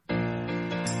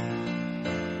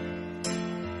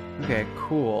Okay,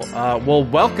 cool. Well,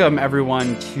 welcome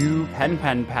everyone to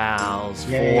Pen Pals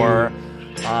Yay. for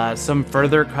some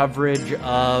further coverage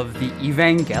of the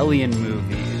Evangelion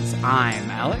movies.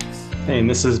 I'm Alex. Hey, and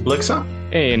this is Blixa.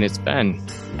 Hey, and it's Ben.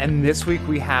 And this week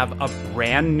we have a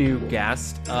brand new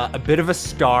guest, a bit of a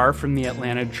star from the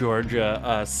Atlanta,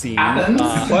 Georgia scene. Athens?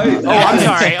 I'm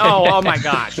sorry. Oh my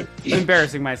gosh.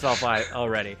 Embarrassing myself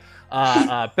already.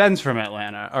 Ben's from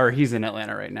Atlanta, or he's in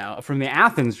Atlanta right now, from the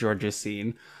Athens, Georgia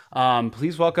scene.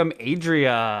 Please welcome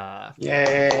Adria.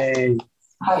 Yay.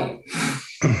 Hi.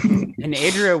 And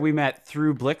Adria, we met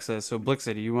through Blixa. So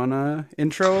Blixa, do you want to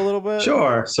intro a little bit?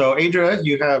 Sure. So, Adria,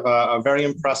 you have a very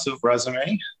impressive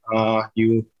resume.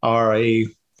 You are a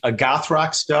goth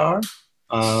rock star,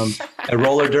 a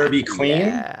roller derby queen,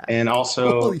 Yeah. and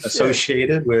also Holy shit.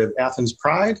 associated with Athens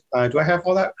Pride. Do I have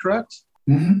all that correct?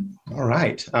 Mm-hmm. All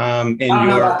right. And I don't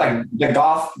know you're about the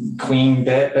goth queen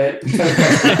bit, but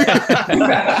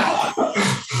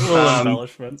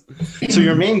Embellishment. so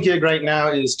your main gig right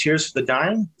now is Tears for the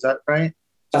Dying. Is that right?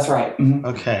 that's right. Mhm.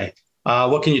 Okay.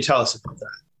 What can you tell us about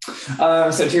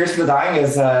that? So Tears for the Dying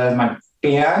is my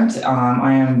band.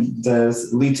 I am the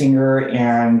lead singer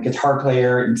and guitar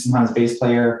player and sometimes bass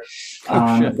player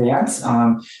of bands.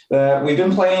 We've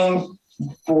been playing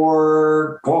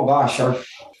for, our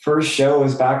first show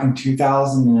was back in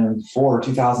 2004,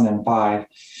 2005.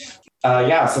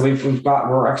 So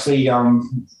we're actually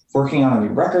working on a new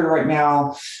record right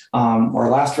now. Our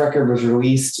last record was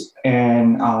released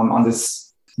and on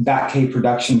this Batcave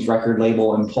Productions record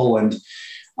label in Poland.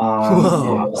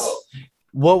 Whoa.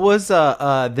 What was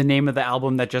the name of the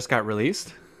album that just got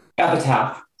released?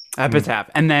 Epitaph.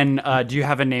 Epitaph. And then do you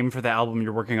have a name for the album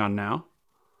you're working on now?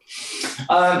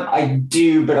 I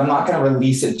do, but I'm not going to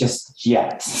release it just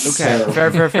yet. Okay,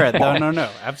 So- fair. No,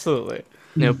 absolutely.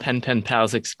 No Pen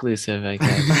Pals exclusive, I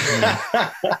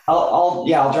guess. I'll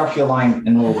drop you a line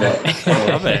in a little bit.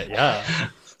 Love it, yeah.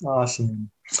 Awesome.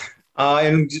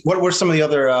 And what were some of the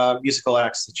other musical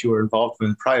acts that you were involved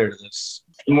with prior to this?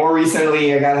 More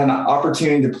recently, I got an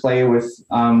opportunity to play with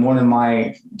one of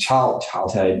my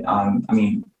childhood. One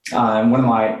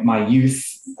of my youth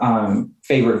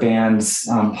favorite bands,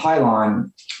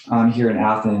 Pylon, here in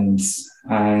Athens,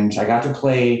 and I got to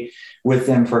play with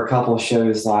them for a couple of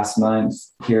shows last month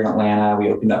here in Atlanta. We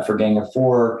opened up for Gang of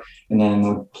Four, and then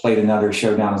we played another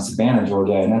show down in Savannah,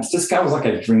 Georgia, and that's just kind of like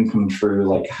a dream come true.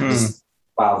 Like,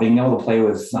 wow, being able to play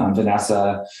with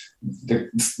Vanessa. The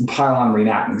Pylon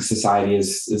Reenactment Society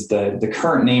is the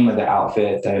current name of the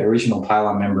outfit. The original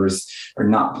Pylon members are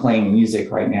not playing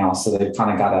music right now, so they've kind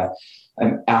of got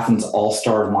an Athens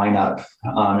all-star lineup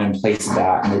in place of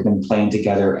that, and they've been playing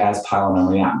together as Pylon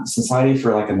Reenactment Society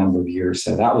for like a number of years.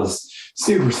 So that was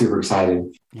super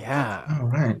exciting. Yeah. All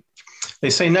right. They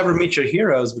say never meet your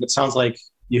heroes, but it sounds like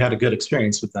you had a good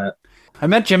experience with that. I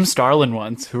met Jim Starlin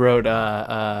once, who wrote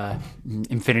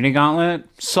Infinity Gauntlet.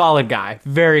 Solid guy.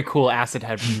 Very cool acid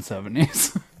head from the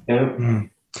 70s. Yep.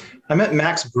 I met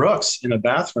Max Brooks in a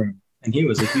bathroom, and he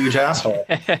was a huge asshole.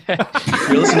 If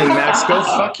you're listening, Max, go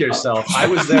fuck yourself. I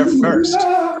was there first.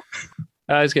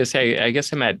 I was going to say, I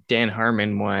guess I met Dan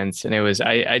Harmon once, and it was,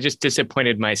 I just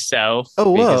disappointed myself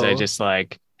Oh, whoa. because I just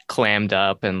like clammed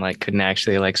up and like couldn't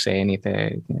actually like say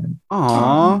anything.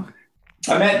 Aww.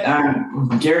 I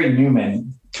met Gary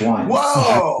Newman once.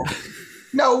 Whoa!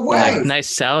 No way! Like, nice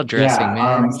salad dressing,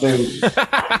 man. So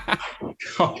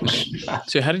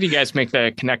So how did you guys make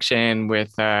the connection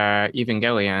with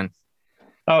Evangelion?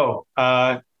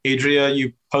 Adria,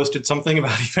 you posted something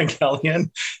about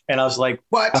Evangelion, and I was like,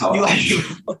 "What? Oh. You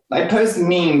like?" I post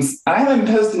memes. I haven't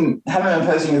been posting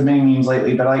as many memes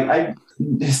lately, but I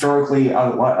historically, I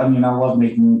love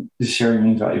sharing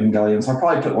memes about Evangelion. So I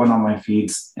probably put one on my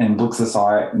feeds, and Blixa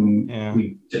saw it, and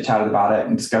we chatted about it,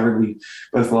 and discovered we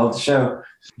both loved the show.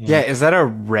 Yeah, is that a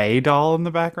Ray doll in the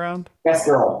background? Yes,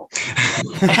 girl.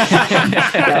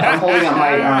 I'm holding up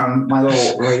my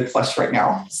little Ray plush right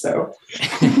now. So.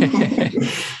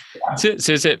 So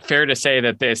is it fair to say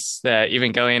that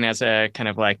Evangelion has a kind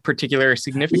of like particular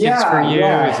significance for you?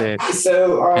 Yeah. Is it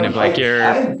so kind of like your?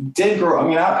 I did grow. I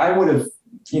mean, I would have,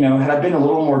 had I been a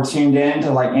little more tuned in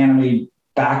to like anime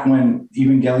back when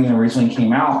Evangelion originally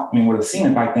came out, I mean, would have seen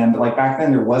it back then. But like back then,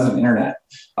 there wasn't internet,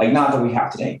 like not that we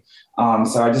have today.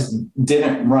 So I just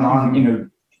didn't run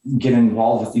on, get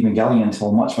involved with Evangelion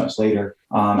until much later.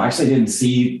 I actually didn't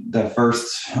see the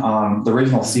first, the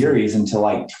original series until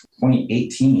like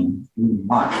 2018.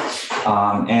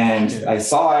 And I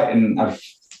saw it, and a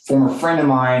former friend of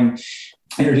mine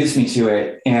introduced me to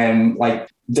it. And like,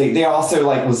 they also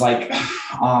like was like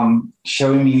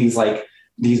showing me these like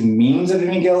these memes of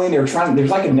Evangelion. They were trying.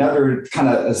 There's like another kind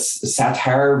of a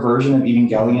satire version of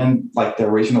Evangelion, like the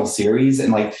original series,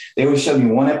 and like they would show me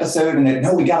one episode, and then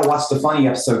no, we got to watch the funny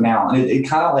episode now, and it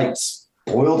kind of like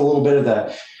spoiled a little bit of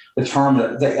the charm.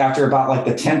 That after about like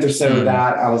the 10th or so of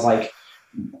that, I was like,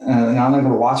 I'm not going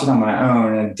to watch it on my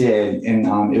own, and I did,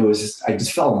 and it was just I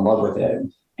just fell in love with it.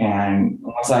 And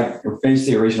once I finished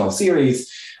the original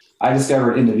series, I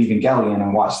discovered End of Evangelion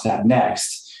and watched that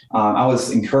next. I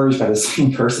was encouraged by the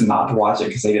same person not to watch it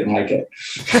because they didn't like it.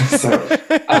 So,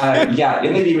 yeah,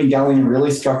 End of Evangelion really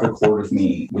struck a chord with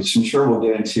me, which I'm sure we'll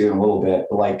get into in a little bit.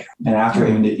 But like, and after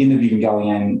End of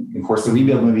Evangelion, of course, the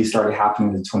rebuild movie started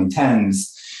happening in the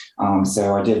 2010s.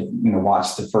 So I did,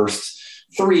 watch the first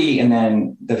 3, and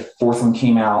then the 4th one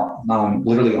came out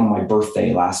literally on my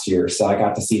birthday last year. So I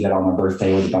got to see that on my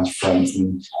birthday with a bunch of friends,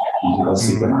 and it was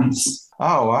super nice.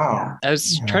 Oh, wow. Yeah. I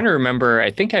was trying to remember.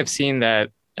 I think I've seen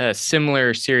that a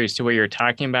similar series to what you're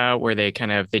talking about, where they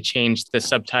changed the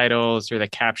subtitles or the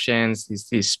captions,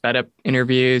 these sped up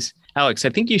interviews. Alex, I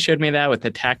think you showed me that with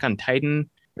Attack on Titan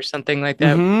or something like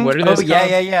that. Mm-hmm. What are those called?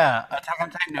 Yeah. Attack on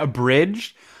Titan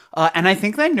Abridged. And I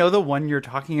think I know the one you're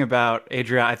talking about,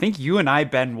 Adria. I think you and I,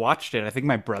 Ben, watched it. I think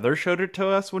my brother showed it to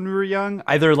us when we were young.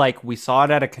 Either like we saw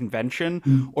it at a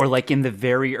convention or like in the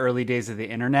very early days of the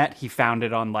internet, he found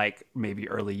it on like maybe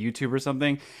early YouTube or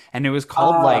something. And it was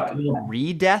called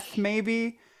Re-Death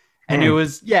maybe. And it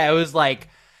was like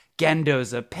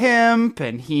Gendo's a pimp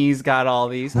and he's got all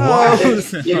these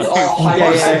hoes. It's all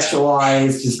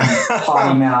hypersexualized, just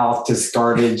potty mouth, just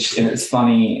garbage, and it's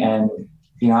funny. And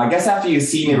I guess after you've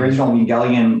seen the original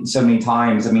Evangelion so many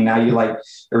times, I mean, now you're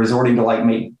resorting to like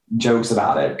make jokes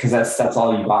about it because that's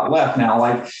all you got left now.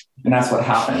 And that's what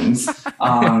happens.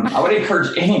 I would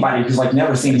encourage anybody who's like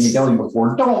never seen Evangelion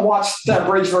before, don't watch the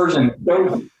abridged version.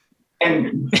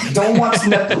 Don't watch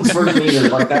Netflix version either.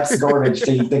 Like that's garbage.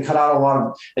 They cut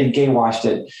out they gay washed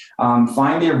it.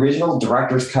 Find the original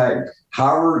director's cut.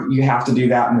 However, you have to do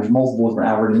that, and there's multiple different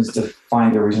avenues to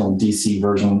find the original DC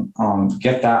version.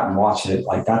 Get that and watch it.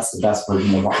 Like that's the best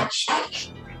version to watch.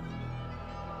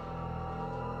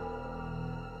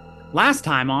 Last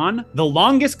time on the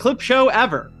longest clip show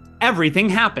ever, everything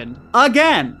happened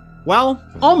again. Well,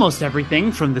 almost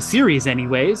everything from the series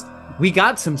anyways. We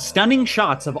got some stunning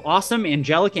shots of awesome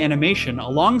angelic animation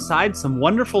alongside some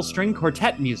wonderful string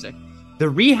quartet music. The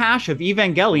rehash of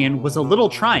Evangelion was a little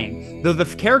trying, though the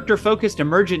character-focused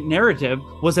emergent narrative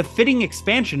was a fitting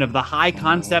expansion of the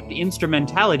high-concept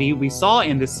instrumentality we saw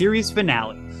in the series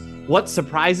finale. What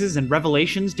surprises and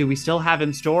revelations do we still have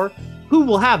in store? Who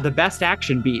will have the best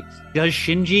action beat? Does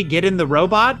Shinji get in the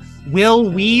robot? Will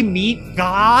we meet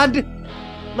God?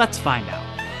 Let's find out.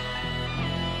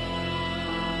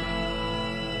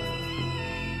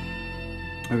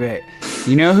 Okay,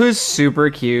 you know who's super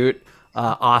cute?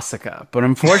 Asuka, but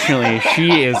unfortunately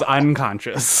she is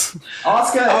unconscious.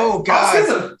 Asuka, oh god, Asuka's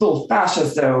a little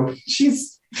fascist though.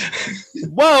 She's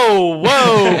whoa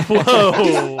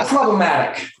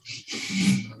problematic.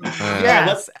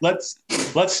 Yes.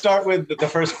 Let's start with the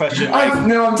first question.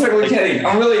 I'm totally kidding.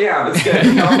 I really am. It's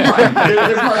good. No, I'm fine.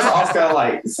 There's parts of Asuka I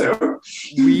like. So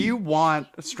we want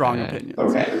strong opinions.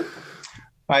 Okay. All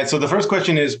right. So the first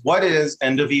question is, what is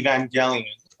End of Evangelion?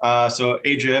 So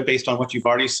Adria, based on what you've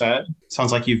already said,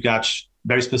 sounds like you've got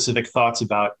very specific thoughts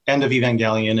about End of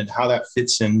Evangelion and how that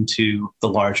fits into the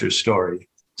larger story.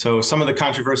 So some of the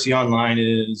controversy online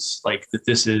is like that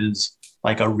this is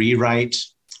like a rewrite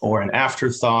or an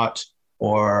afterthought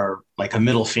or like a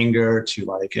middle finger to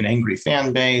like an angry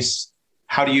fan base.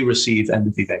 How do you receive End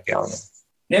of Evangelion?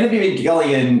 End of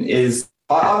Evangelion is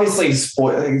obviously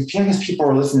spoiled. Because people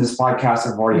are listening to this podcast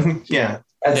have already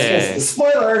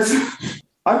spoilers.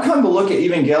 I've come to look at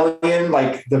Evangelion,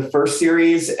 like the first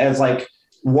series, as like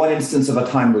one instance of a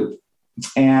time loop.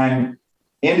 And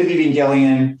End of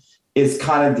Evangelion is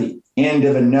kind of the end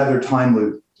of another time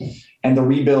loop. And the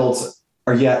rebuilds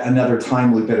are yet another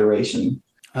time loop iteration.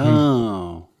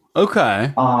 Oh,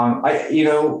 okay.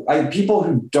 People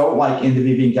who don't like End of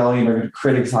Evangelion are going to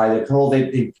criticize it.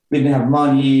 They didn't have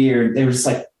money, or they were just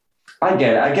like, I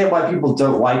get it. I get why people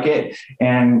don't like it.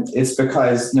 And it's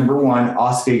because, number one,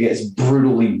 Asuka gets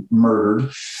brutally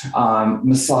murdered.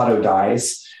 Masato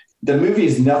dies. The movie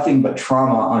is nothing but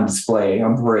trauma on display,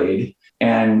 on parade.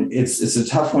 And it's a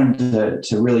tough one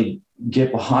to really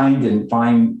get behind and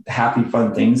find happy,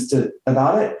 fun things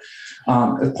about it,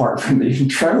 apart from the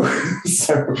intro.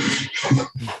 So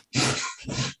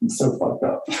it's so fucked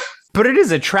up. But it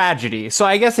is a tragedy. So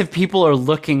I guess if people are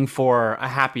looking for a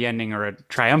happy ending or a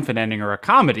triumphant ending or a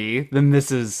comedy, then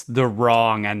this is the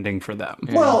wrong ending for them.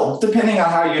 Well, depending on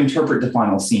how you interpret the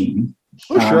final scene.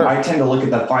 Oh, sure. I tend to look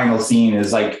at the final scene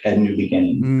as like a new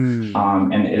beginning.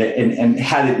 And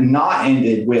had it not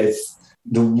ended with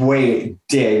the way it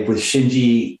did, with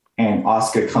Shinji and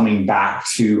Asuka coming back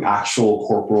to actual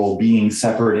corporal being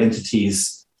separate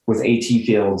entities with AT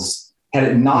fields, had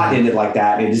it not ended like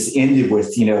that, it just ended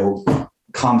with,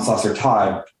 Kamsas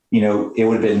Todd, it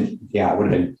would have been,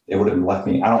 it would have left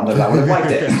me. I don't know that I would have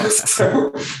liked it.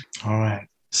 So. All right.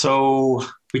 So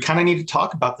we kind of need to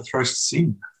talk about the first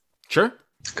scene. Sure.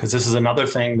 Because this is another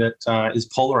thing that is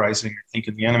polarizing, I think,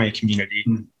 in the anime community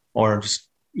or just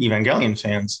Evangelion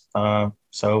fans.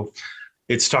 So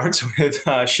it starts with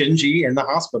Shinji in the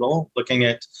hospital looking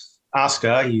at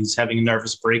Asuka. He's having a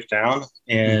nervous breakdown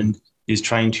and he's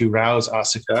trying to rouse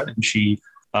Asuka, and she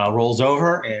rolls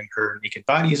over and her naked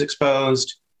body is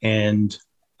exposed, and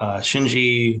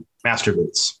Shinji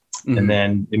masturbates and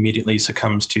then immediately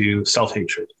succumbs to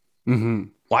self-hatred.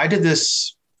 Why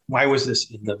was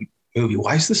this in the movie?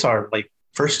 Why is this our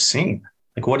first scene?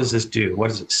 What does this do? What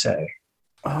does it say?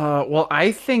 Well,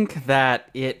 I think that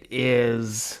it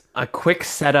is a quick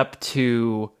setup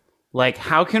to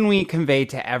how can we convey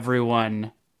to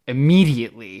everyone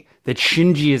immediately that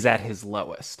Shinji is at his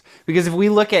lowest? Because if we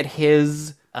look at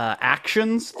his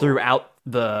actions throughout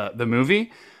the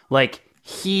movie,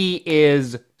 he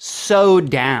is so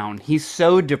down, he's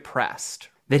so depressed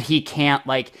that he can't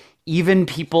even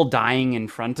people dying in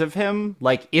front of him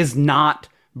is not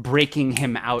breaking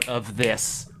him out of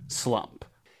this slump.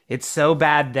 It's so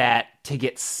bad that to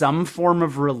get some form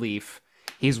of relief,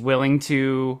 he's willing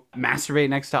to masturbate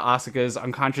next to Asuka's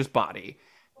unconscious body.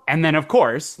 And then, of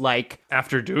course,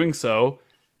 after doing so,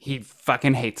 he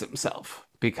fucking hates himself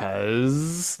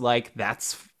because,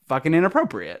 that's fucking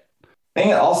inappropriate. I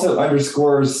think it also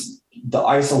underscores the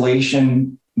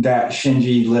isolation that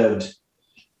Shinji lived,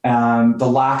 the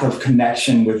lack of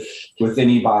connection with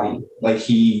anybody.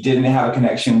 He didn't have a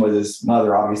connection with his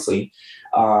mother, obviously.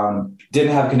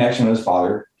 Didn't have a connection with his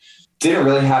father. Didn't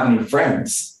really have any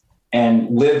friends, and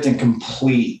lived in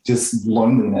complete just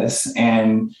loneliness.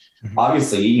 And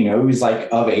obviously, he's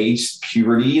of age,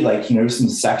 puberty, some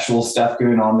sexual stuff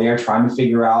going on there, trying to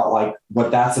figure out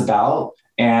what that's about.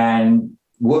 And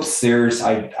whoops,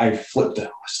 I flipped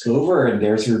Asuka over and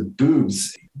there's her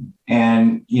boobs.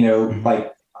 And,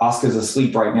 Asuka's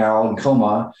asleep right now in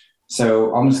coma.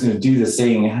 So I'm just going to do this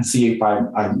thing and see if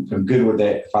I'm good with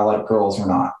it, if I like girls or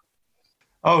not.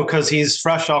 Oh, because he's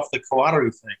fresh off the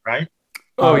Kawaru thing, right?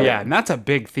 Oh, yeah. And that's a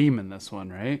big theme in this one,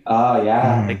 right? Oh,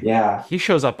 yeah. Yeah. He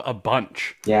shows up a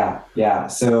bunch. Yeah. Yeah.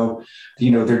 So,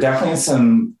 there are definitely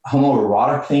some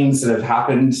homoerotic things that have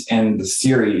happened in the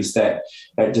series that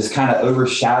just kind of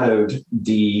overshadowed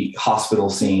the hospital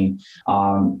scene.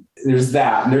 There's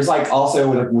that. And there's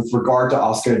also with regard to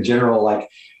Asuka in general,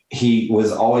 he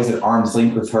was always at arm's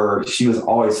length with her. She was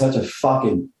always such a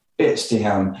fucking bitch to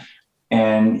him.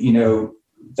 And,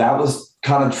 that was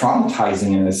kind of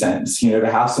traumatizing in a sense,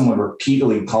 to have someone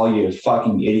repeatedly call you a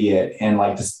fucking idiot and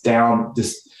just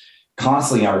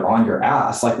constantly on your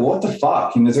ass. What the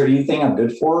fuck? And is there anything I'm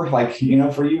good for?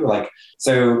 For you?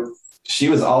 So she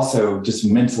was also just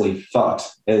mentally fucked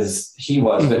as he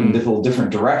was, but in a little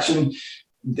different direction.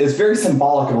 It's very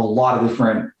symbolic of a lot of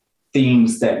different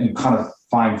themes that you kind of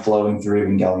find flowing through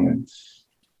Evangelion.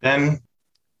 Ben?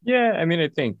 Yeah, I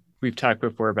think we've talked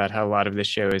before about how a lot of the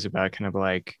show is about kind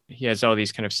of he has all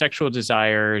these kind of sexual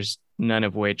desires, none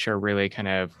of which are really kind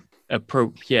of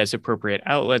he has appropriate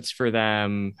outlets for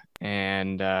them.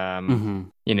 And,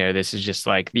 this is just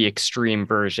the extreme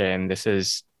version. This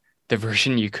is the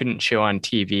version you couldn't show on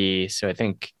TV. So I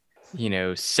think,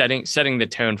 setting the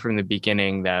tone from the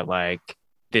beginning that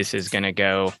this is going to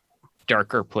go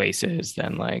darker places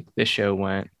than the show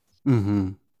went.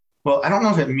 Well, I don't know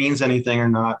if it means anything or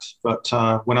not, but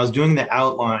when I was doing the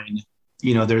outline,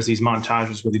 there's these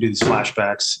montages where they do these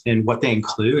flashbacks, and what they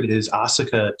include is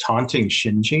Asuka taunting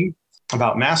Shinji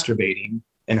about masturbating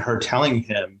and her telling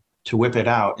him to whip it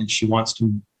out, and she wants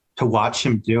to watch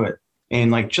him do it.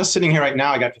 And just sitting here right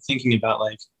now, I got to thinking about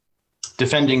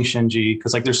defending Shinji,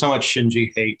 because there's so much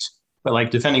Shinji hate, but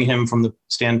defending him from the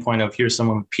standpoint of here's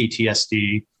someone with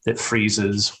PTSD that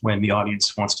freezes when the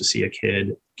audience wants to see a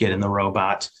kid get in the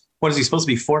robot. What is he supposed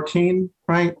to be, 14,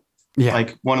 right? Yeah.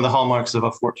 One of the hallmarks of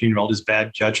a 14-year-old is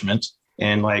bad judgment.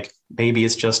 And maybe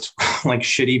it's just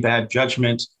shitty bad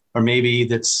judgment, or maybe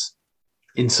that's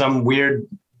in some weird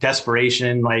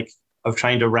desperation, of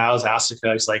trying to rouse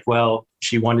Asuka. It's well,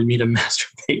 she wanted me to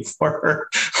masturbate for her.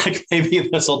 Maybe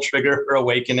this will trigger her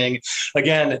awakening.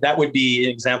 Again, that would be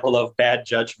an example of bad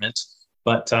judgment.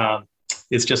 But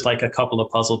it's just a couple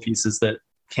of puzzle pieces that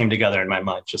came together in my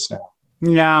mind just now.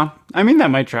 Yeah,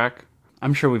 that might track.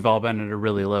 I'm sure we've all been at a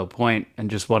really low point and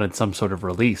just wanted some sort of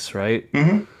release, right?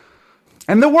 Mm-hmm.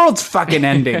 And the world's fucking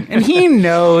ending, and he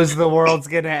knows the world's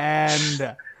gonna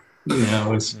end.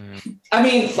 Yeah, I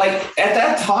mean, like at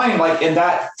that time, like in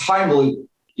that time,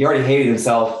 he already hated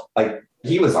himself. Like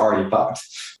he was already fucked.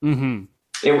 Mm-hmm.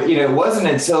 It wasn't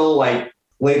until like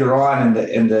later on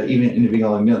in the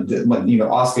beginning, when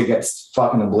Asuka gets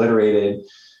fucking obliterated,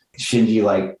 Shinji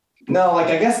like, no, like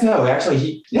I guess no, actually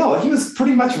he was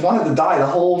pretty much wanted to die the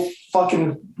whole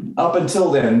fucking up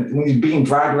until then when he's being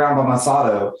dragged around by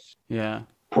Masato. Yeah,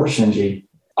 poor Shinji.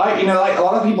 Like a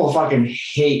lot of people fucking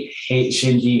hate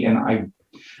Shinji, and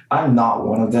I'm not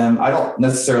one of them. I don't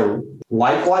necessarily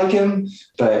like him,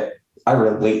 but I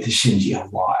relate to Shinji a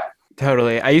lot.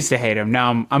 totally. I used to hate him.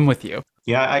 Now I'm with you.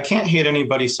 Yeah, I can't hate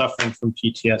anybody suffering from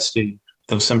PTSD.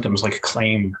 Those symptoms like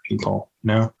claim people,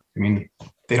 I mean,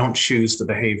 they don't choose the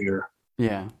behavior.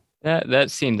 Yeah.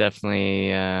 That scene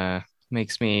definitely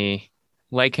makes me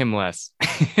like him less.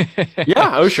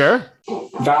 Yeah, oh sure.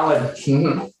 Valid.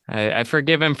 I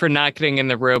forgive him for not getting in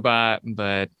the robot,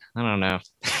 but I don't know.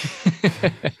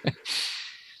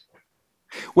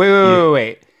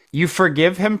 Wait. You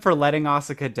forgive him for letting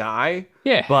Asuka die?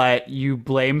 Yeah. But you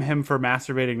blame him for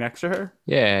masturbating next to her?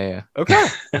 Yeah. Okay.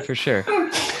 For sure.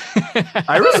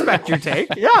 I respect your take.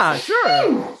 Yeah,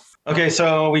 sure. Okay,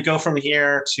 so we go from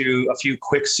here to a few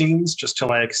quick scenes just to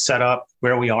like set up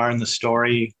where we are in the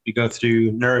story. We go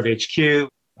through Nerve HQ.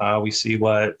 We see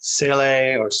what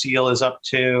Seal is up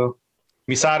to.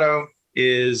 Misato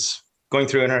is going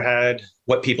through in her head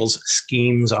what people's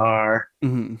schemes are.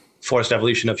 Mm-hmm. Forced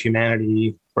evolution of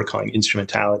humanity, we're calling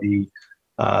instrumentality,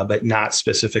 but not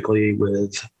specifically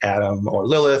with Adam or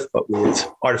Lilith, but with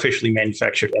artificially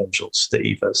manufactured angels, the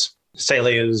Evas. Sele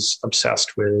is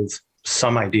obsessed with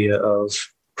some idea of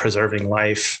preserving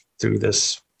life through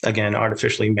this, again,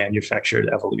 artificially manufactured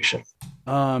evolution.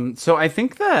 So I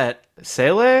think that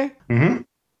Sele, Mm-hmm.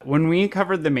 when we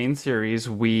covered the main series,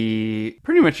 we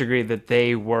pretty much agreed that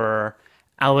they were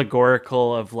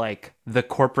allegorical of like the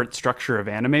corporate structure of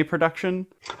anime production.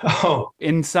 Oh,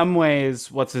 In some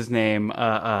ways, what's his name?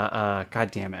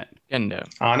 God damn it. Gendo.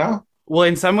 Anna? Well,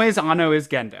 in some ways, Anno is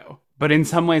Gendo. But in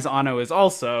some ways, Anno is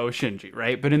also Shinji,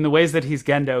 right? But in the ways that he's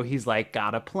Gendo, he's like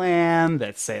got a plan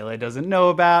that Sele doesn't know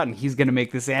about, and he's gonna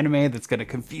make this anime that's gonna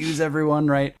confuse everyone,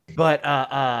 right? But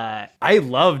I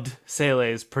loved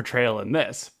Sele's portrayal in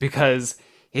this because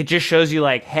it just shows you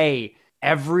like, hey,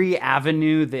 every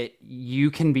avenue that you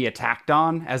can be attacked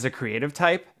on as a creative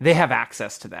type, they have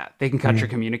access to that. They can cut your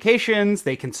communications,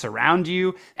 they can surround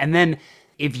you, and then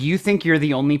if you think you're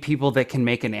the only people that can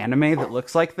make an anime that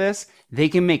looks like this, they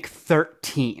can make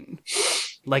 13,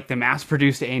 like the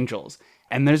mass-produced Angels,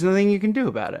 and there's nothing you can do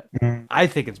about it. I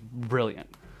think it's brilliant.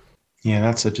 Yeah,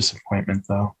 that's a disappointment,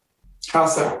 though. How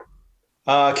so?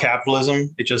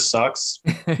 Capitalism, it just sucks.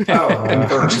 Oh,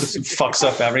 It just fucks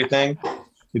up everything.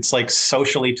 It's like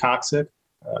socially toxic.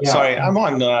 Yeah. Sorry, I'm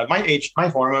on my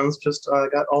hormones just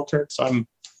got altered, so I'm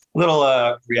a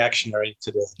little reactionary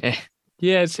today.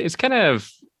 Yeah, it's kind of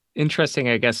interesting,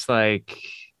 I guess, like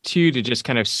to just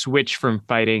kind of switch from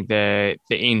fighting the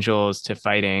angels to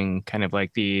fighting kind of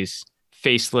like these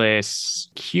faceless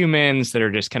humans that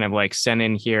are just kind of like sent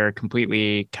in here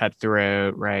completely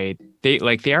cutthroat, right?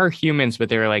 They are humans, but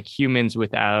they're like humans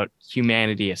without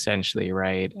humanity essentially,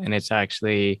 right? And it's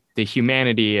actually the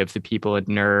humanity of the people at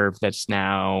Nerve that's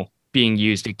now being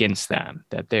used against them,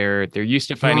 that they're used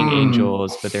to fighting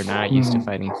angels, but they're not used to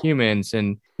fighting humans.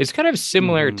 And it's kind of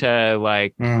similar to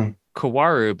like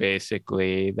Kawaru,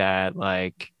 basically, that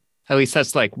like, at least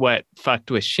that's like what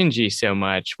fucked with Shinji so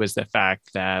much was the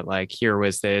fact that like here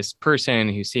was this person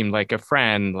who seemed like a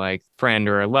friend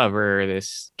or a lover,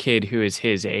 this kid who is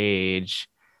his age,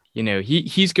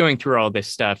 he's going through all this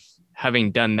stuff,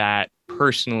 having done that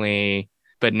personally,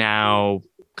 but now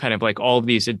kind of like all of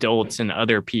these adults and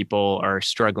other people are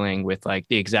struggling with like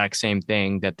the exact same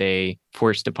thing that they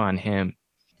forced upon him.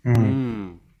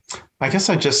 I guess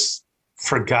I just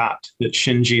forgot that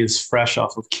Shinji is fresh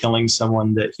off of killing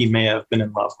someone that he may have been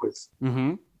in love with.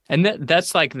 Mm-hmm. And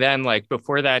that's like then like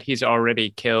before that he's already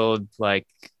killed like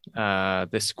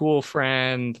the school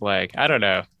friend, like I don't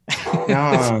know.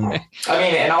 Yeah. I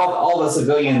mean, and all the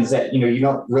civilians that you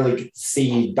don't really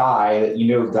see die,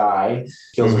 that die,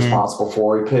 feels responsible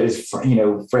for. He put his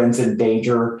friends in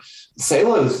danger.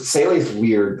 Sele's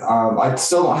weird. I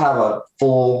still don't have a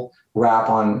full wrap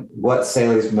on what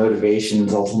Sele's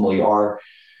motivations ultimately are.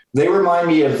 They remind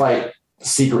me of like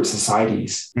secret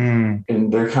societies, Mm.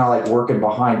 and they're kind of like working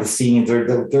behind the scenes. They're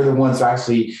the ones who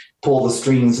actually pull the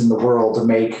strings in the world to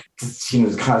make, kind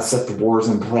of set the wars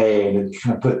in play and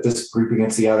kind of put this group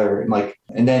against the other.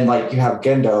 And then like you have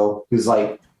Gendo, who's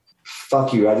like,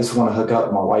 fuck you, I just want to hook up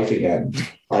with my wife again.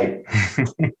 Like,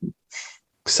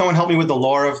 Someone help me with the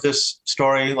lore of this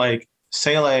story. Like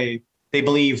Sele, they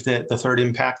believe that the third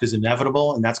impact is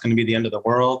inevitable and that's going to be the end of the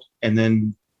world. And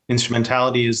then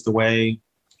instrumentality is the way,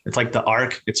 it's like the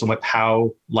arc. It's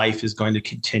how life is going to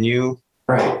continue.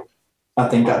 right. I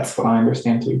think that's what I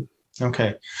understand too.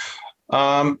 Okay.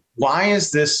 Why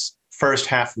is this first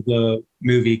half of the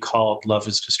movie called Love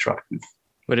is Destructive?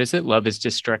 What is it? Love is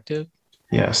destructive?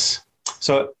 Yes.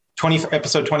 So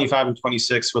episode 25 and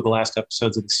 26 were the last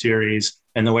episodes of the series.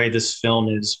 And the way this film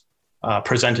is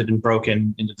presented and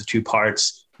broken into the two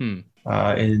parts.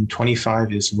 In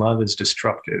 25 is Love is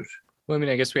Destructive. Well, I mean,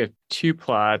 I guess we have two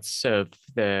plots of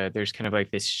there's kind of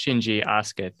like this Shinji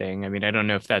Asuka thing. I mean, I don't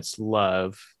know if that's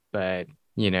love, but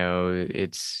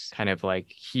it's kind of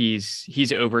like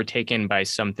he's overtaken by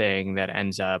something that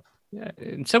ends up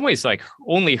in some ways like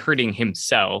only hurting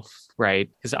himself, right?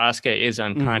 Because Asuka is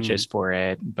unconscious for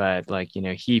it, but like,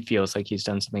 he feels like he's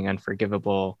done something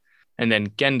unforgivable. And then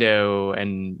Gendo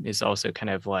is also kind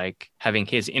of like having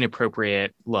his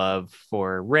inappropriate love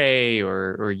for Rei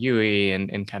or Yui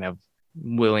and kind of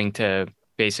willing to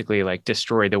basically like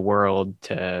destroy the world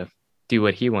to do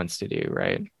what he wants to do,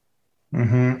 right?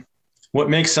 Mm-hmm. What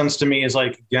makes sense to me is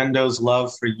like Gendo's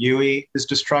love for Yui is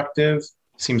destructive.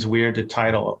 Seems weird to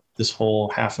title this whole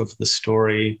half of the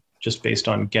story just based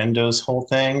on Gendo's whole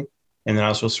thing. And then I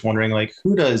was just wondering, like,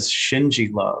 who does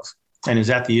Shinji love? And is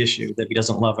that the issue, that he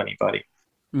doesn't love anybody?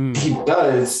 He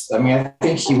does. I mean, I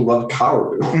think he loved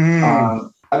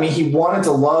Kaoru. I mean, he wanted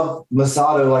to love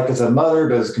Masato like as a mother,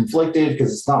 but was conflicted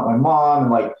because it's not my mom.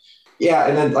 And like, yeah.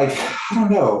 And then like, I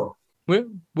don't know.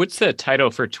 What's the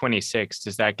title for 26?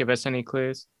 Does that give us any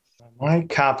clues? My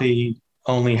copy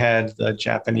only had the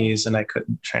Japanese and I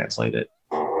couldn't translate it.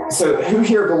 So who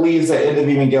here believes that End of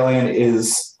Evangelion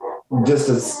is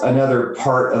just another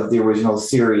part of the original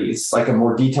series, like a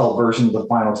more detailed version of the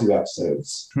final two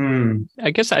episodes?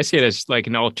 I guess I see it as like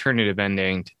an alternative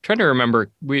ending. I'm trying to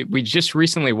remember, we just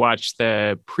recently watched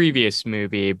the previous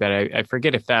movie, but I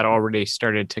forget if that already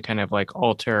started to kind of like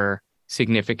alter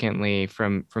significantly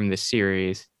from the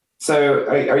series. So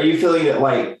are you feeling that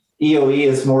like EOE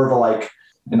is more of a like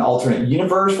an alternate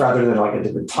universe rather than like a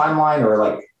different timeline, or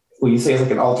like when you say it's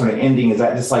like an alternate ending, is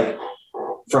that just like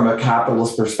from a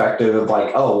capitalist perspective of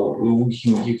like, oh,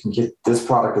 you can get this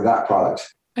product or that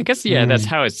product? I guess, yeah, that's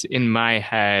how it's in my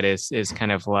head is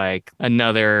kind of like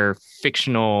another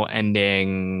fictional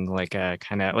ending, like a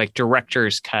kind of like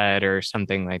director's cut or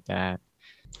something like that.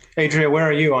 Adria, where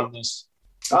are you on this?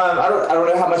 I don't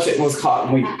know how much it was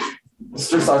caught when we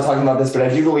started talking about this, but I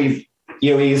do believe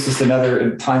EOE is just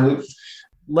another time loop.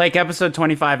 Like episode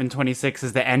 25 and 26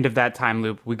 is the end of that time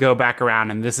loop. We go back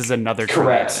around and this is another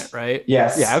correct, right?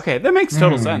 Yes. Yeah, okay. That makes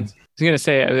total sense. I was going to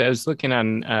say, I was looking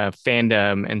on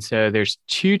fandom, and so there's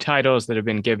two titles that have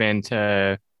been given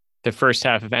to the first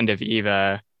half of End of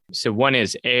Eva. So one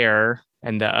is Air,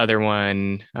 and the other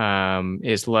one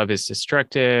is Love is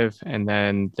Destructive. And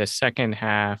then the second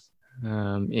half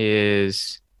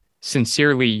is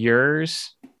Sincerely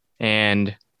Yours,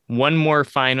 and One More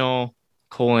Final,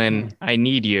 I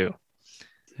Need You.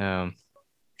 Have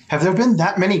there been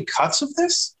that many cuts of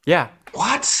this? Yeah.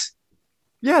 What?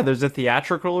 Yeah, there's a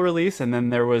theatrical release, and then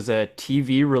there was a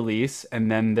TV release, and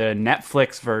then the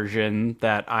Netflix version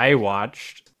that I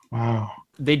watched. Wow.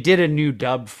 They did a new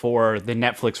dub for the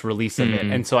Netflix release of it.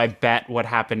 And so I bet what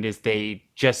happened is they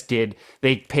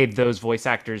paid those voice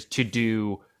actors to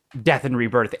do Death and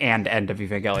Rebirth and End of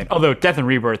Evangelion. Although Death and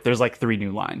Rebirth, there's like 3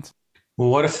 new lines. Well,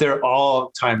 what if they're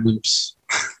all time loops?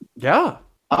 Yeah.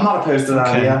 I'm not opposed to that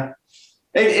idea.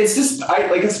 It's just,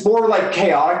 it's more like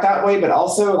chaotic that way, but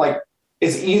also like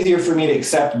it's easier for me to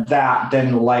accept that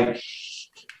than like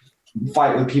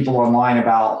fight with people online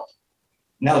about,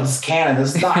 no, this is canon,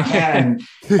 this is not canon.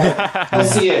 No,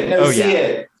 see it. See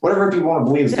it. Whatever people want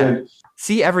to believe is good.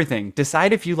 See everything.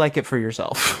 Decide if you like it for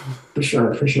yourself. For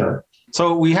sure.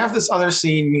 So we have this other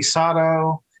scene,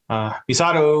 Misato.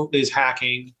 Misato is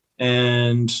hacking,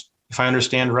 and if I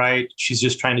understand right, she's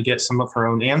just trying to get some of her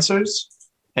own answers.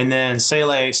 And then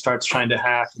Sele starts trying to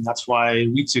hack, and that's why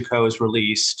Ritsuko is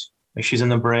released. Like, she's in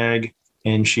the brig,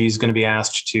 and she's going to be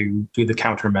asked to do the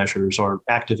countermeasures or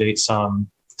activate some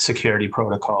security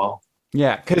protocol.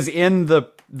 Yeah, because in the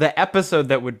episode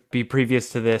that would be previous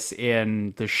to this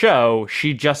in the show,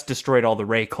 she just destroyed all the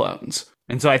Rei clones.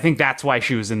 And so I think that's why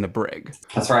she was in the brig.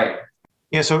 That's right.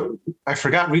 Yeah, so I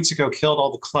forgot Ritsuko killed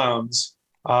all the clones.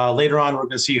 Later on, we're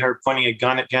going to see her pointing a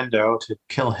gun at Gendo to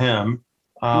kill him.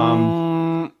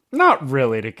 Not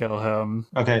really to kill him.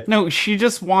 Okay. No, she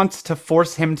just wants to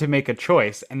force him to make a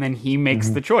choice, and then he makes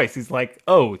Mhm. the choice. He's like,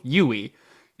 oh, Yui,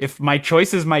 if my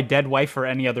choice is my dead wife or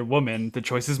any other woman, the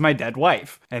choice is my dead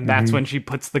wife. And that's Mhm. when she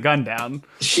puts the gun down.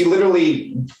 She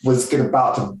literally was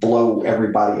about to blow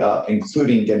everybody up,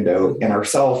 including Gendo and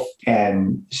herself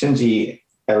and Shinji,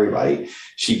 everybody.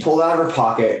 She pulled out of her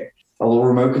pocket a little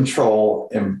remote control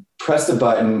and pressed a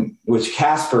button, which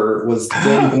Casper was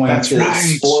then going That's to right.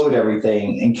 explode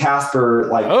everything. And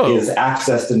Casper is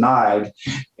access denied.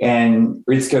 And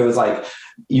Ritsuko is like,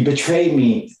 you betrayed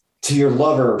me to your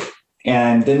lover.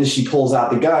 And then she pulls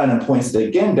out the gun and points it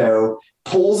at Gendo,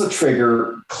 pulls a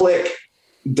trigger, click,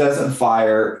 doesn't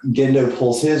fire. Gendo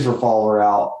pulls his revolver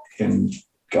out and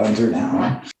guns are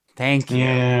down. Thank you.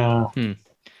 Yeah.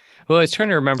 Well, I was trying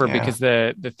to remember Yeah. because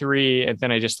the three, and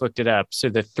then I just looked it up. So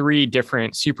the three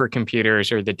different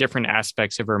supercomputers are the different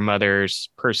aspects of her mother's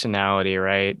personality,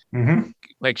 right? Mm-hmm.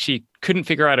 Like she couldn't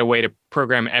figure out a way to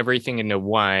program everything into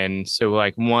one. So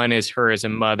like one is her as a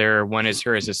mother, one is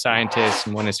her as a scientist,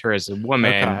 and one is her as a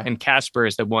woman. Okay. And Casper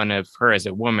is the one of her as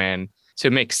a woman. So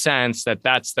it makes sense that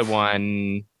that's the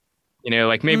one,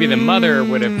 like maybe the mother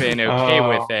would have been okay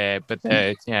with it, but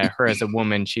her as a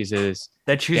woman, she's as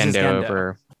That chooses Gendo Gendo.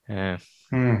 over. Yeah.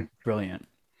 Brilliant.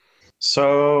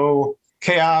 So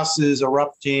chaos is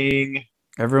erupting.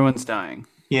 Everyone's dying.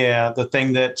 Yeah, the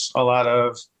thing that a lot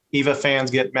of EVA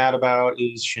fans get mad about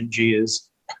is Shinji is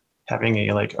having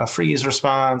a freeze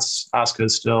response.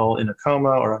 Asuka's still in a coma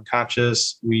or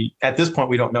unconscious. At this point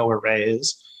we don't know where Rei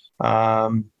is.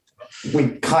 We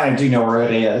kind of do know where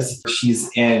it is. She's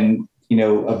in,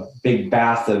 a big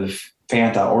bath of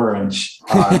Fanta orange.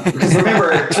 Because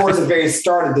remember, towards the very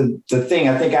start of the thing,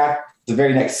 I think the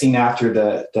very next scene after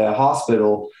the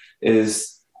hospital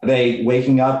is they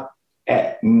waking up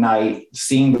at night,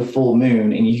 seeing the full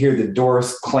moon, and you hear the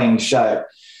doors clang shut.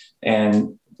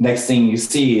 And next thing you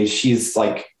see is she's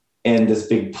like in this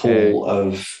big pool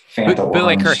of Fanta orange. But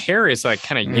like her hair is like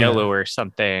kind of yellow or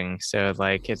something. So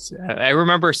like I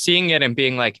remember seeing it and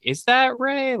being like, is that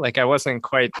Rei? Like I wasn't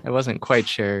quite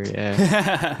sure.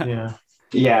 Yeah. Yeah.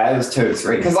 Yeah, it was totes,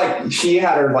 right? Because like she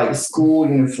had her school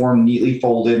uniform neatly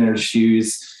folded in her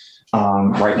shoes,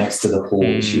 right next to the pool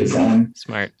that she was in.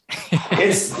 Smart.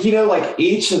 It's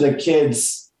each of the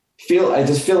kids I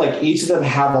just feel like each of them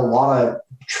have a lot of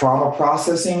trauma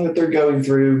processing that they're going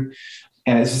through,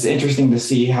 and it's just interesting to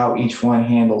see how each one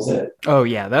handles it. Oh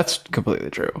yeah, that's completely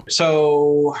true.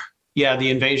 So yeah, the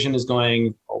invasion is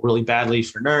going really badly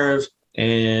for Nerve,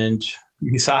 and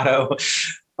Misato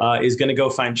is going to go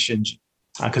find Shinji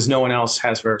because no one else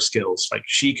has her skills. Like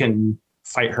she can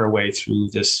fight her way through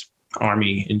this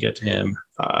army and get to him.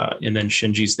 And then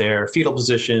Shinji's there, fetal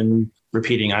position,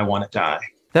 repeating, "I want to die."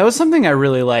 That was something I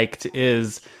really liked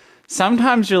is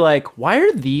sometimes you're like, why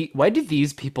do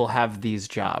these people have these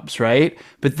jobs, right?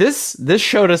 But this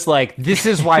showed us this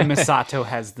is why Misato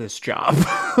has this job.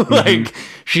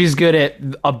 She's good at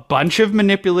a bunch of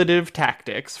manipulative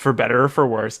tactics, for better or for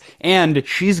worse, and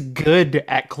she's good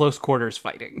at close quarters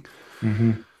fighting.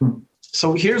 Mm-hmm.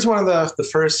 So here's one of the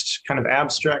first kind of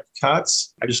abstract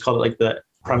cuts. I just called it the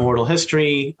primordial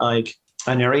history,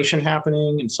 a narration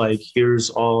happening. It's here's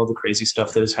all the crazy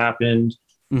stuff that has happened.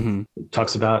 Mm-hmm. It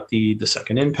talks about the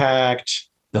second impact,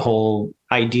 the whole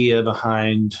idea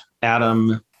behind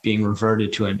Adam being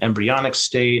reverted to an embryonic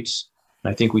state.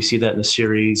 And I think we see that in the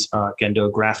series,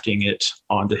 Gendo grafting it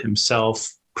onto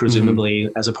himself, presumably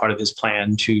as a part of his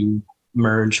plan to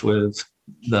merge with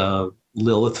the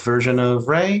Lilith version of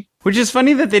Rei. Which is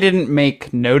funny that they didn't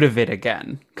make note of it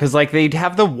again. Because, they'd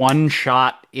have the one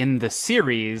shot in the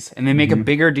series, and they make a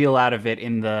bigger deal out of it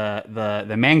in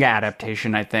the manga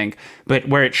adaptation, I think. But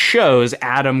where it shows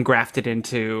Adam grafted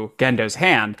into Gendo's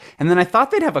hand. And then I thought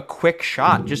they'd have a quick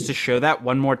shot just to show that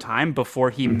one more time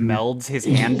before he melds his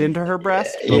hand into her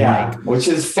breast. But yeah, which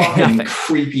is fucking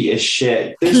creepy as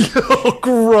shit. Oh,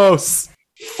 gross.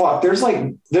 Fuck, there's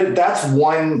that's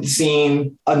one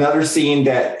scene. Another scene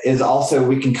that is also,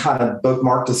 we can kind of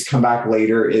bookmark this, come back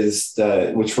later, is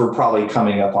which we're probably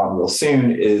coming up on real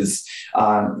soon, is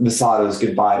Misato's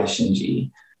goodbye to Shinji.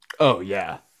 Oh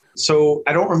yeah. So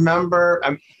I don't remember,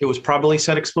 it was probably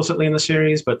said explicitly in the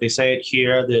series, but they say it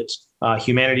here that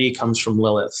humanity comes from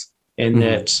Lilith, and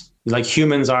that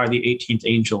humans are the 18th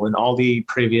angel, and all the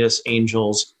previous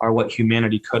angels are what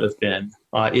humanity could have been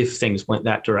if things went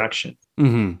that direction.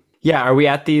 Mm-hmm. Yeah, are we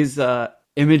at these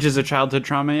images of childhood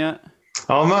trauma yet?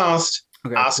 Almost.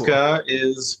 Okay, Asuka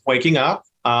is waking up.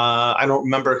 I don't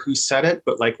remember who said it,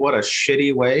 but like, what a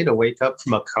shitty way to wake up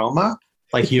from a coma.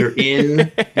 Like you're in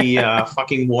the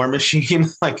fucking war machine,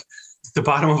 like the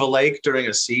bottom of a lake during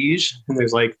a siege, and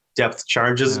there's like depth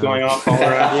charges going off all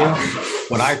around you.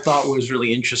 What I thought was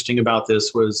really interesting about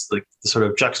this was like the sort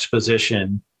of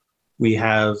juxtaposition. We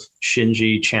have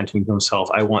Shinji chanting to himself,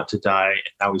 "I want to die," and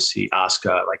now we see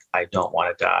Asuka like, "I don't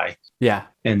want to die." Yeah.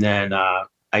 And then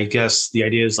I guess the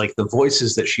idea is like the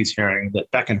voices that she's hearing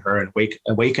that beckon her and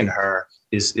awaken her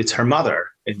it's her mother.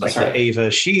 And like the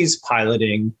Ava she's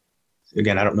piloting.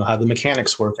 Again, I don't know how the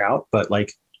mechanics work out, but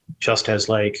like just as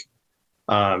like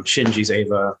Shinji's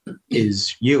Ava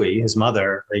is Yui, his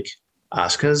mother, like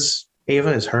Asuka's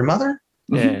Ava is her mother?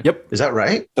 Yeah. Yep. Is that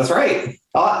right? That's right.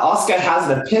 Asuka has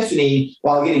an epiphany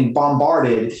while getting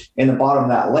bombarded in the bottom of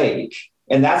that lake.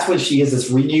 And that's when she has this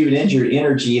renewed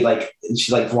energy, like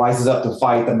she like rises up to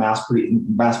fight the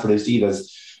mass-produced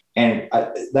Evas. And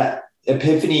that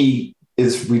epiphany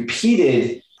is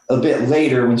repeated a bit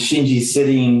later when Shinji's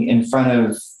sitting in front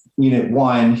of Unit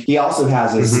 1. He also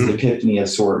has this epiphany of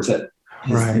sorts that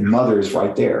his mother's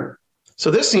right there.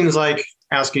 So this seems like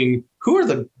asking, who are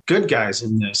the good guys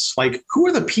in this? Like, who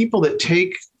are the people that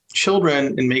take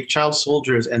children and make child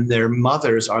soldiers and their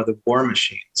mothers are the war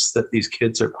machines that these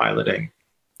kids are piloting?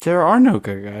 There are no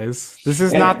good guys. This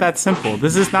is not that simple.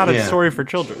 This is not a story for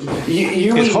children.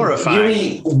 It's horrifying.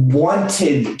 Yui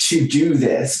wanted to do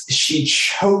this. She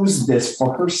chose this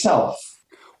for herself.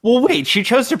 Well, wait. She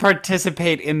chose to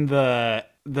participate in the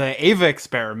Ava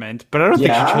experiment, but I don't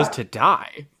think she chose to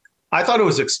die. I thought it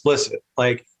was explicit.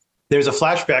 Like, there's a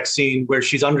flashback scene where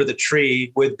she's under the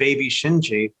tree with baby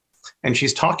Shinji, and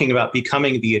she's talking about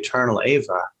becoming the eternal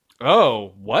Ava.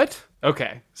 Oh, what?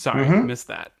 Okay, sorry, missed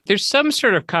that. There's some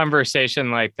sort of conversation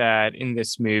like that in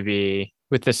this movie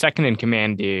with the second in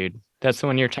command dude. That's the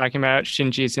one you're talking about?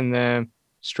 Shinji's in the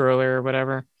stroller or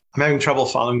whatever? I'm having trouble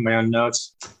following my own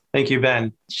notes. Thank you,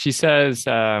 Ben. She says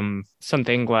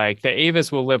something like, the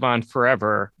Avas will live on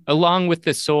forever, along with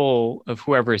the soul of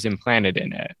whoever's implanted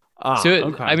in it.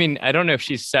 I mean, I don't know if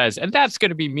she says, and that's going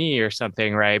to be me or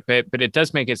something, right? But it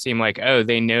does make it seem like, oh,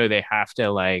 they know they have to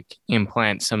like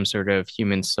implant some sort of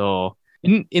human soul.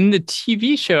 In the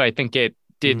TV show, I think it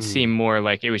did seem more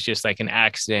like it was just like an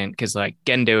accident because like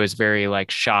Gendo is very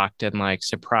like shocked and like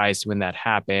surprised when that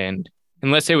happened,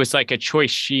 unless it was like a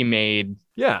choice she made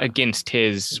against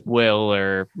his will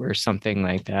or something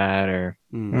like that. Or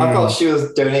I thought she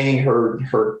was donating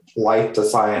her life to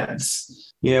science.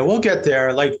 Yeah, we'll get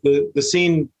there. Like the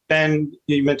scene, Ben,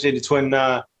 you mentioned it's when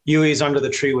Yui's under the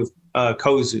tree with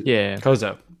Kozu. Yeah,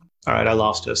 Kozo. All right, I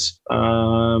lost us.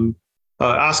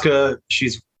 Asuka,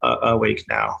 she's awake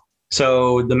now.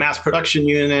 So the mass production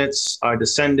units are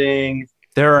descending.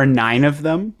 There are 9 of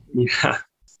them. Yeah.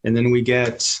 And then we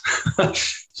get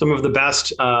some of the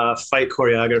best fight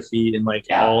choreography in like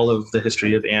all of the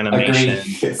history of animation.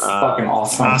 It's fucking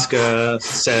awesome. Asuka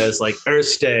says like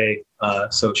Erste.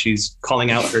 So she's calling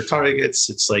out her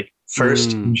targets. It's like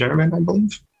first in German, I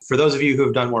believe. For those of you who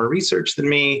have done more research than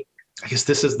me, I guess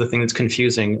this is the thing that's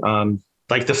confusing.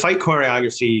 Like the fight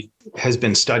choreography has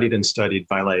been studied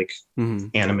by like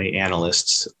anime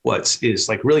analysts. What is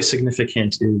like really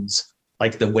significant is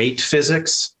like the weight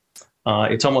physics.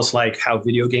 It's almost like how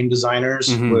video game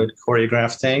designers would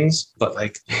choreograph things, but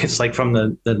like it's like from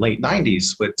the late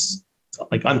 90s, which is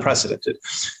like unprecedented.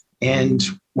 And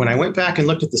when I went back and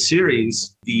looked at the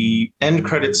series, the end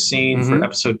credits scene for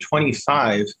episode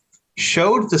 25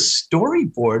 showed the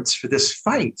storyboards for this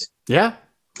fight. Yeah.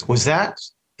 Was that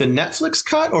the Netflix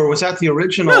cut or was that the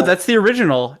original? No, that's the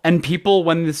original. And people,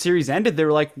 when the series ended, they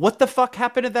were like, what the fuck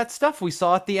happened to that stuff we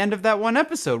saw at the end of that one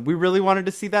episode? We really wanted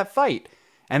to see that fight.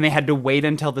 And they had to wait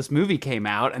until this movie came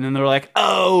out. And then they were like,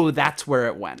 oh, that's where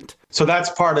it went. So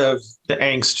that's part of the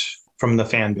angst from the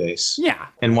fan base. Yeah.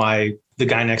 And why the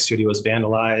Gainax studio was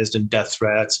vandalized and death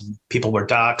threats and people were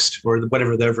doxxed or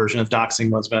whatever their version of doxing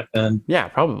was back then. Yeah,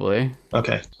 probably.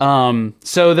 Okay.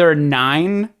 So there are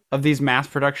 9 of these mass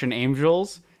production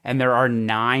angels, and there are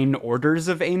 9 orders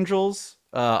of angels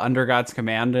under God's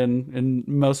command in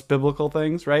most biblical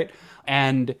things, right?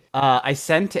 And I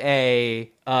sent a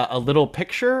little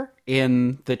picture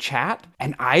in the chat,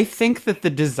 and I think that the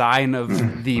design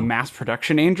of the mass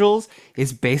production angels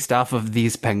is based off of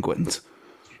these penguins.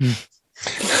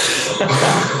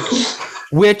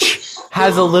 Which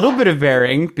has a little bit of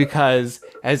bearing because,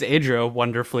 as Adria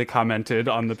wonderfully commented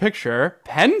on the picture,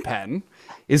 Pen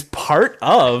is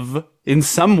in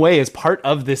some way, is part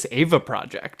of this Ava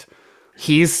project.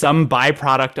 He's some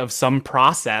byproduct of some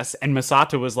process, and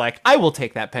Masato was like, I will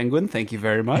take that penguin, thank you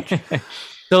very much.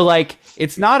 So, like,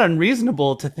 it's not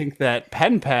unreasonable to think that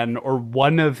Pen or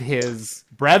one of his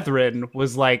brethren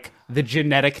was like the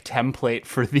genetic template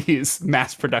for these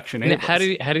mass production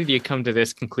Evas. How did you come to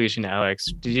this conclusion, Alex?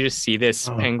 Did you just see this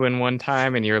penguin one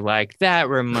time and you're like, that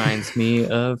reminds me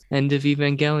of End of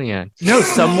Evangelion? No,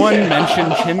 someone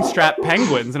mentioned chinstrap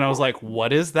penguins, and I was like,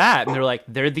 what is that? And they're like,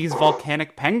 they're these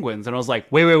volcanic penguins. And I was like,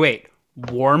 wait.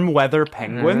 Warm weather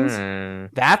penguins?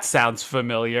 That sounds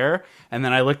familiar. And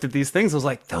then I looked at these things. I was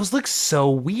like, those look so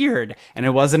weird. And it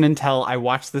wasn't until I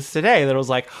watched this today that I was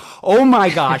like, oh my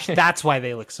gosh, that's why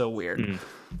they look so weird.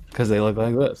 Because they look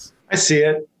like this. I see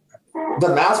it.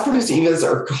 The mass-produced Evas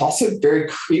are also very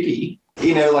creepy.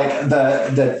 You know, like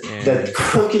the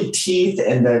crooked teeth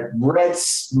and the red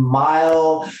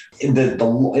smile, and the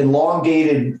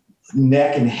elongated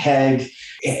neck and head,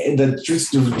 the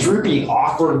just droopy,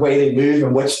 awkward way they move,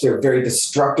 in which they're very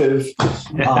destructive.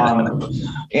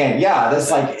 And yeah,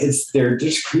 that's like they're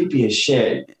just creepy as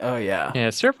shit. Oh yeah. Yeah,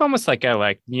 it's sort of almost like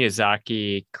a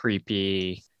Miyazaki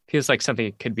creepy. Feels like something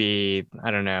that could be,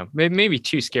 I don't know, maybe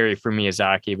too scary for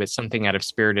Miyazaki, but something out of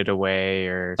Spirited Away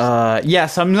or yeah,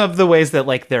 some of the ways that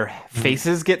like their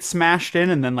faces get smashed in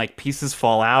and then like pieces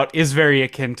fall out is very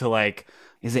akin to like,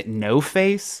 is it No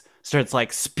Face? Starts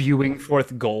like spewing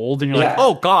forth gold, and you're like,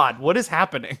 "Oh God, what is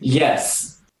happening?"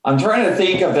 Yes, I'm trying to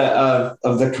think of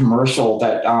the commercial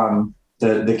that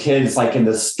the kids like in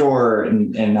the store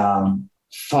and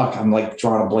fuck, I'm like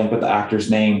drawing a blank with the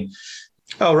actor's name.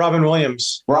 Oh, Robin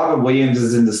Williams. Robin Williams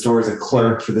is in the store as a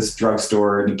clerk for this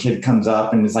drugstore, and the kid comes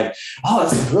up and is like, "Oh,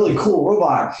 that's a really cool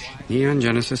robot." Neon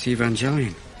Genesis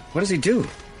Evangelion. What does he do?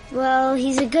 Well,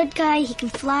 he's a good guy. He can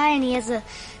fly, and he has a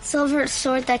silver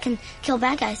sword that can kill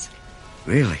bad guys.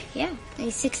 Really? Yeah, and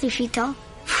he's 60 feet tall.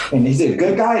 And he's a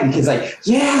good guy, and the kid's like,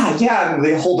 yeah. And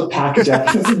they hold the package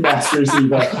up as a Master's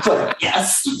Eva. It's like,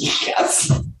 yes.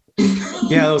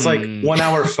 Yeah, it was like 1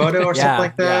 hour photo or something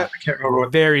like that. Yeah. I can't remember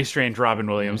what. Very strange Robin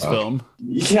Williams film.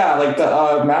 Yeah, like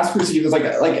the Master's Eva was like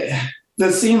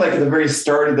the scene like at the very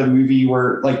start of the movie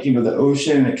where like, you know, the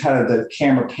ocean, and kind of the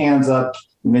camera pans up.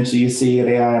 Eventually you see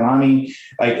Rei and Ami,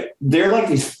 like they're like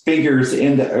these figures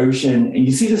in the ocean, and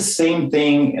you see the same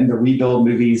thing in the rebuild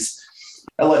movies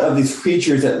of these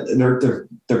creatures that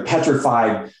they're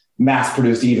petrified,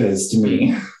 mass-produced Evas to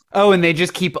me. Oh, and they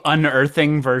just keep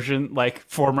unearthing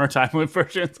former Time Loop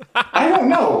versions. I don't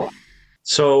know.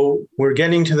 So we're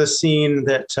getting to the scene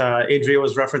that Adria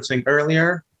was referencing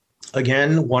earlier.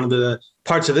 Again, one of the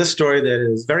parts of this story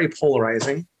that is very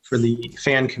polarizing for the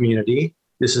fan community.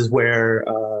 This is where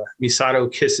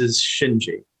Misato kisses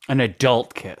Shinji. An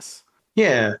adult kiss.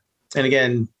 Yeah. And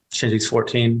again, Shinji's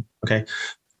 14. Okay.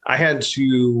 I had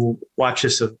to watch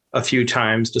this a few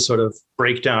times to sort of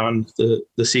break down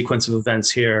the sequence of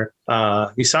events here.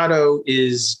 Misato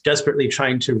is desperately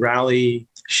trying to rally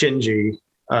Shinji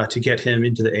to get him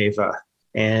into the Eva.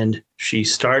 And she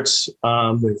starts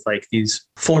with like these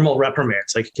formal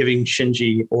reprimands, like giving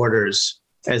Shinji orders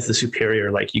as the superior,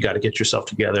 like, you got to get yourself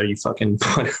together, you fucking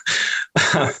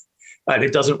but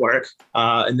it doesn't work.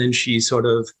 And then she sort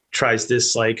of tries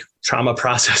this like trauma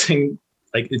processing,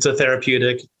 like it's a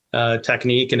therapeutic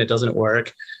technique, and it doesn't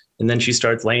work. And then she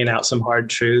starts laying out some hard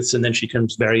truths, and then she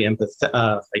becomes very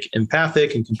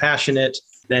empathic and compassionate.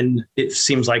 Then it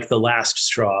seems like the last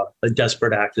straw, a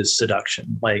desperate act, is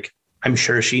seduction. Like, I'm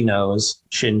sure she knows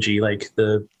Shinji, like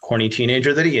the horny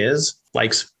teenager that he is,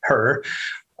 likes her.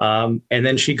 And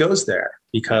then she goes there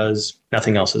because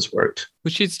nothing else has worked.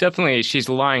 Well, she's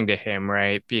lying to him,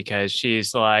 right? Because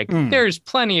she's like, there's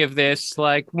plenty of this,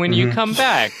 like when you come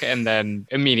back, and then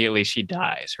immediately she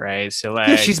dies, right? So like,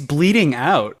 yeah, she's bleeding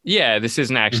out. Yeah, this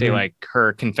isn't actually like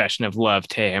her confession of love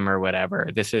to him or whatever.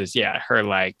 This is, her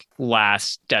like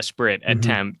last desperate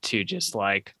attempt to just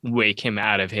like wake him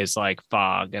out of his like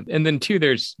fog. And then too,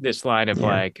 there's this line of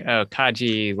like, oh,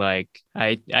 Kaji, like,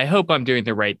 I hope I'm doing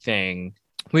the right thing.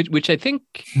 Which I think,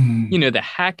 the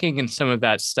hacking and some of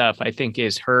that stuff, I think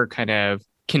is her kind of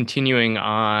continuing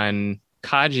on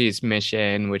Kaji's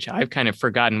mission, which I've kind of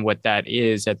forgotten what that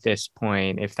is at this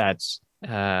point, if that's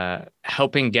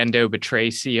helping Gendo betray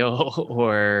Seal,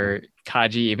 or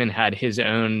Kaji even had his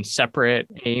own separate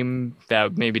aim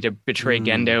that maybe to betray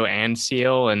Gendo and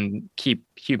Seal and keep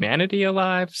humanity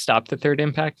alive, stop the third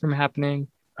impact from happening.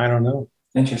 I don't know.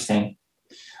 Interesting.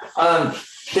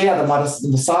 Yeah, the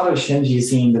Misato Shinji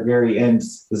scene at the very end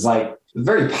is like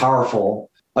very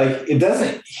powerful. Like, it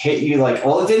doesn't hit you like,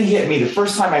 well, it didn't hit me the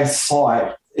first time I saw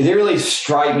it. It didn't really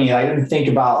strike me. I didn't think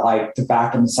about like the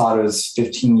fact that Misato is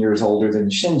 15 years older than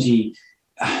Shinji.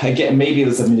 Again, maybe it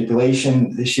was a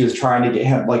manipulation that she was trying to get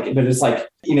him, like, but it's like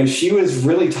She was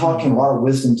really talking a lot of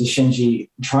wisdom to Shinji,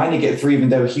 trying to get through, even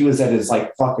though he was at his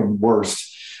like fucking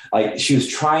worst. Like she was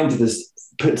trying to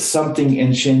put something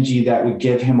in Shinji that would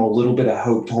give him a little bit of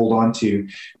hope to hold on to,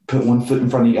 put one foot in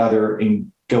front of the other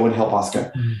and go and help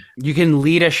Asuka. You can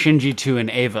lead a Shinji to an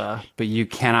Eva, but you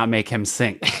cannot make him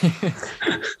sink.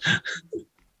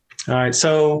 All right.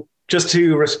 So just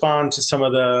to respond to some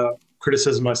of the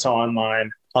criticism I saw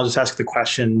online, I'll just ask the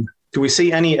question, do we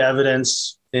see any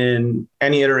evidence in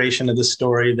any iteration of the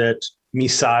story that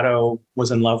Misato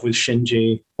was in love with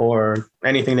Shinji, or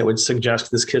anything that would suggest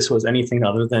this kiss was anything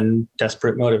other than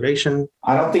desperate motivation?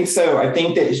 I don't think so. I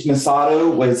think that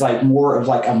Misato was like more of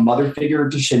like a mother figure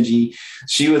to Shinji.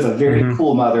 She was a very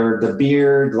cool mother, the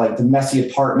beard, like the messy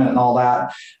apartment and all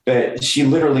that. But she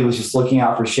literally was just looking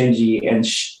out for Shinji, and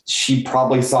she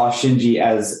probably saw Shinji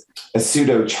as a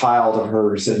pseudo child of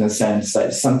hers, in a sense,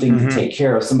 that something to take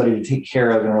care of, somebody to take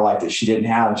care of in her life that she didn't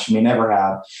have, she may never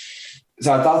have.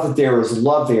 So I thought that there was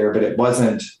love there, but it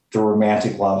wasn't the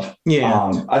romantic love.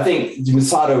 Yeah. I think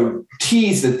Misato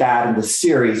teased at that in the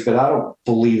series, but I don't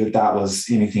believe that was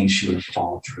anything she would have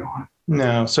followed through on.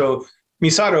 No. So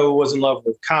Misato was in love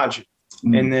with Kaji.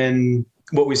 And then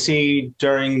what we see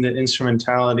during the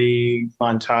instrumentality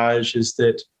montage is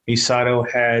that Misato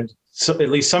had at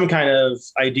least some kind of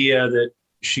idea that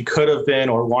she could have been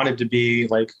or wanted to be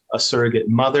like a surrogate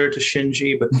mother to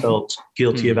Shinji, but felt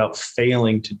guilty about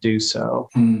failing to do so.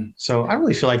 So I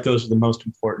really feel like those are the most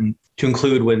important to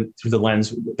include through the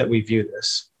lens that we view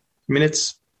this. I mean,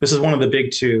 this is one of the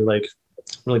big two, like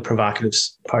really provocative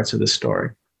parts of this story.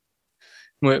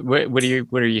 What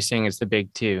are you saying is the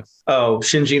big two? Oh,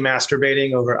 Shinji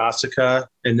masturbating over Asuka,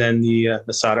 and then the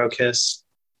Misato kiss.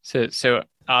 So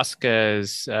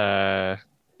Asuka's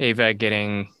Eva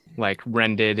getting like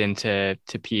rended into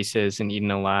pieces and eaten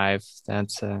alive.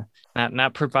 That's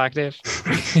not provocative.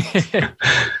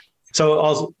 So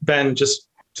also, Ben, just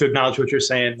to acknowledge what you're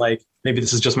saying, like maybe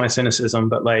this is just my cynicism,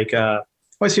 but like I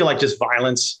always feel like just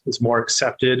violence is more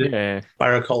accepted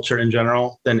by our culture in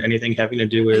general than anything having to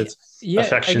do with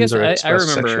affections or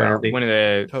expressed sexuality. One of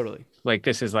the like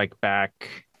this is like back,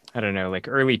 I don't know, like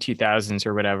early 2000s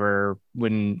or whatever,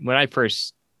 when I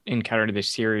first encountered this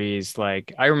series.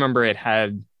 Like I remember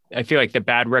I feel like the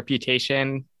bad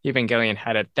reputation Evangelion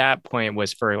had at that point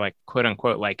was for like quote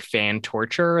unquote like fan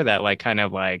torture, that like kind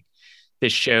of like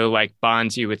this show like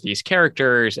bonds you with these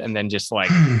characters and then just like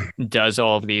does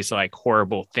all of these like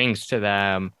horrible things to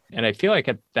them. And I feel like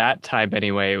at that time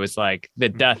anyway, it was like the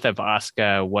death of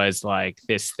Asuka was like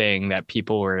this thing that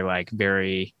people were like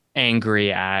very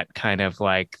angry at, kind of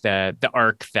like the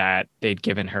arc that they'd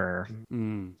given her.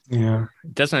 Yeah,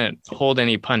 it doesn't hold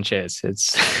any punches.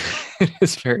 It's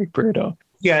very brutal.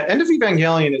 Yeah, End of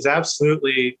Evangelion is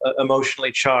absolutely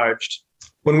emotionally charged.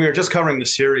 When we were just covering the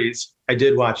series, I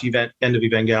did watch End of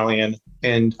Evangelion,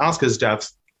 and Asuka's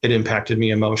death, it impacted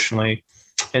me emotionally,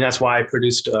 and that's why I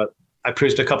produced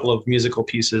a couple of musical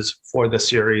pieces for the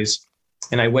series,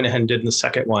 and I went ahead and did the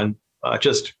second one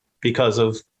just because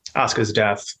of Asuka's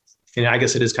death. And I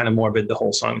guess it is kind of morbid. The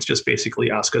whole song is just basically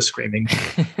Asuka screaming.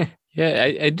 Yeah,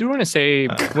 I do want to say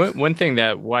one thing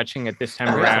that watching it this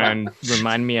time around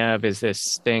remind me of is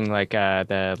this thing like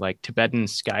the like Tibetan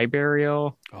sky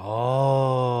burial.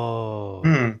 Oh,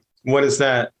 what is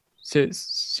that? So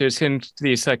it's in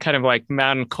these kind of like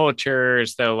mountain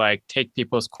cultures, they'll like take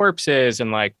people's corpses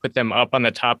and like put them up on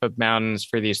the top of mountains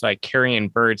for these like carrion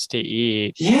birds to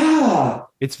eat. Yeah.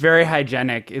 It's very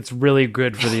hygienic. It's really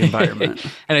good for the environment.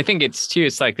 And I think it's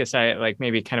like this, like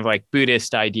maybe kind of like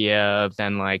Buddhist idea of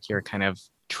then like you're kind of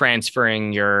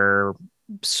transferring your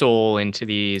soul into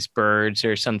these birds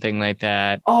or something like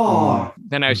that.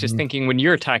 Then I was just thinking, when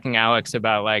you're talking, Alex,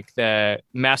 about like the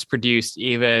mass-produced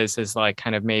Evas as like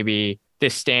kind of maybe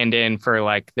this stand-in for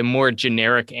like the more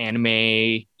generic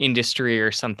anime industry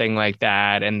or something like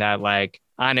that, and that like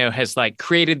Anno has like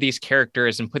created these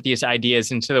characters and put these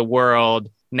ideas into the world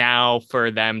now for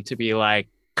them to be like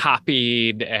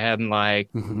copied, and like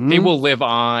they will live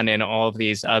on in all of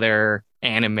these other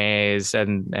animes,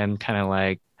 and kind of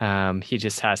like he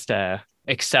just has to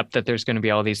accept that there's going to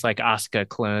be all these like Asuka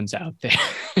clones out there.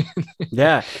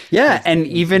 Yeah. And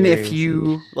even if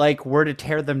you like were to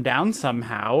tear them down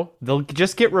somehow, they'll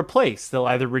just get replaced. They'll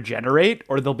either regenerate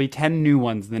or there'll be 10 new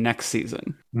ones the next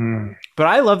season. But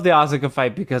I love the Asuka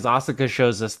fight because Asuka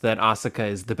shows us that Asuka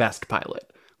is the best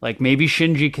pilot. Like maybe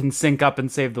Shinji can sync up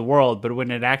and save the world, but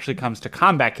when it actually comes to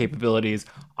combat capabilities,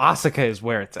 Asuka is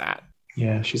where it's at.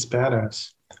 Yeah, she's badass.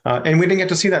 And we didn't get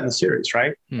to see that in the series,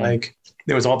 right? Like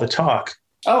there was all the talk.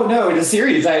 Oh no, in the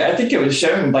series, I think it was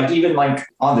shown like even like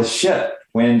on the ship,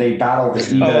 when they battled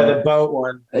the Eva. Oh, the boat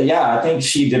one. Yeah, I think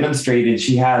she demonstrated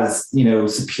she has,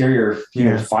 superior,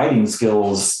 fighting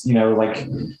skills. Like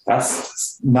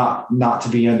that's not to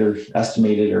be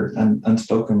underestimated or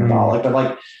unspoken about. Like, but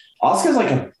like Asuka's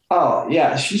like oh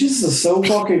yeah, she just is so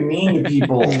fucking mean to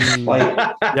people.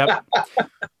 Like, Yep.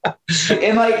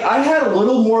 and like I had a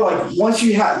little more like once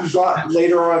you got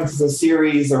later on to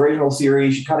the original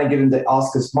series, you kind of get into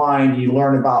Asuka's mind. You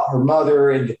learn about her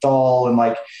mother and Gathal, and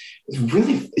like it's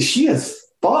really she is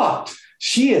fucked.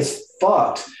 She is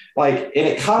fucked. Like, and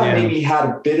it kind of made me had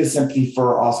a bit of sympathy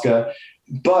for Asuka,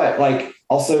 but like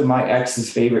also my ex's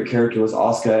favorite character was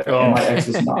Asuka, and my ex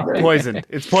was not very Poison.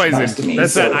 It's poison. nice to me.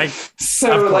 That's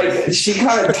so like she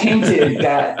kind of tainted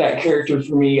that character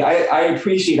for me. I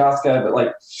appreciate Asuka, but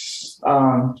like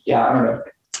yeah, I don't know.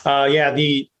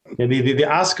 The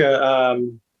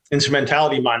Asuka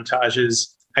instrumentality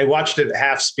montages, I watched it at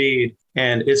half speed,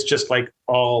 and it's just like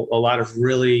a lot of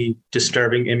really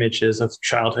disturbing images of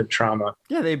childhood trauma.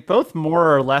 Yeah, they both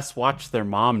more or less watch their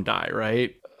mom die,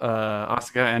 right?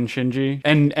 Asuka and Shinji.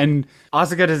 And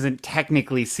Asuka doesn't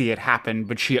technically see it happen,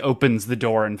 but she opens the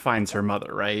door and finds her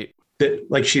mother, right?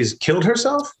 Like she's killed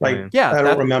herself? Like, yeah, I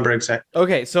don't remember exactly.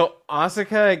 Okay, so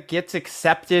Asuka gets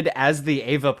accepted as the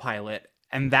Eva pilot,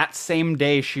 and that same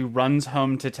day she runs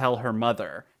home to tell her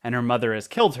mother, and her mother has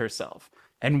killed herself.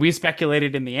 And we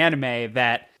speculated in the anime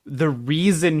that the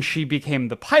reason she became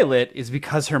the pilot is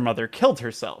because her mother killed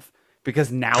herself.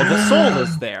 Because now the soul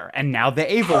is there, and now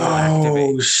the Eva will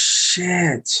activate. Oh,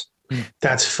 shit.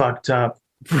 That's fucked up.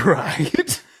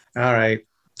 Right? All right.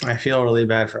 I feel really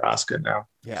bad for Asuka now.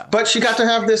 Yeah. But she got to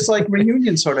have this like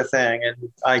reunion sort of thing, and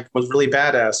I was really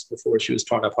badass before she was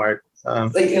torn apart.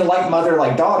 Like mother,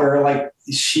 like daughter, like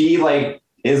she like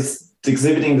is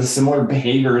exhibiting the similar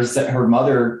behaviors that her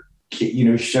mother,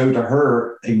 showed to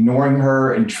her, ignoring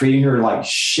her and treating her like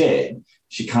shit.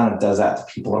 She kind of does that to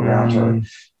people around her.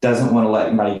 Doesn't want to let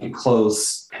anybody get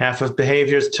close. Half of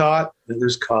behavior is taught, the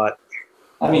other's caught.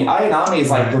 I mean, Ayanami is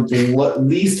like the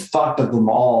least fucked of them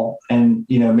all, and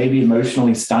maybe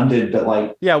emotionally stunted, but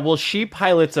like she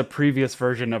pilots a previous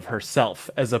version of herself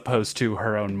as opposed to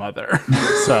her own mother.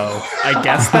 So I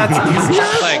guess that's easier.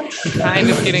 Like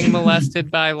kind of getting molested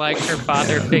by like her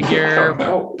father figure,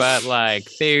 but like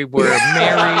they were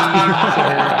married.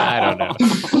 I don't know.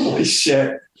 Holy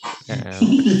shit.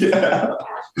 Yeah.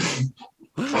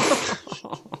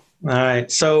 All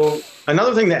right. So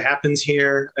another thing that happens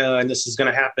here, and this is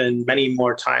going to happen many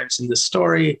more times in this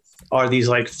story, are these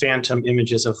like phantom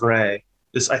images of Rei.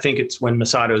 I think it's when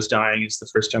Misato's dying is the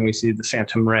first time we see the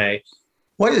phantom Rei.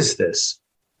 What is this?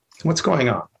 What's going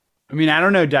on? I mean, I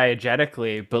don't know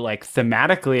diegetically, but like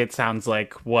thematically, it sounds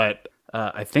like what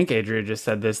I think Adria just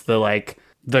said this,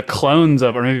 the clones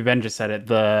of, or maybe Ben just said it,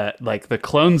 the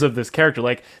clones of this character,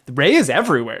 like Rei is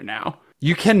everywhere now.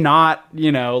 You cannot,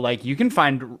 you can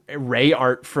find Rei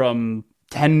art from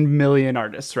 10 million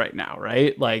artists right now,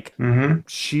 right? Like,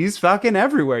 she's fucking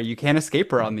everywhere. You can't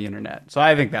escape her on the internet. So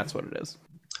I think that's what it is.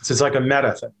 So it's like a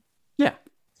meta thing. Yeah.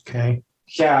 Okay.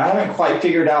 Yeah, I haven't quite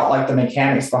figured out like the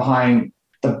mechanics behind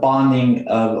the bonding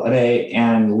of Rei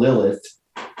and Lilith.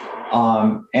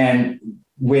 And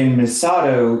when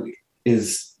Misato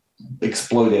is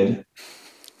exploded,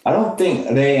 I don't think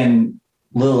Rei and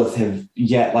Lilith have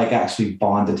yet like actually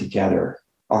bonded together,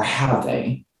 or have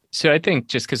they? So I think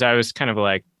just because I was kind of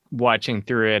like watching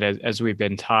through it as we've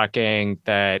been talking,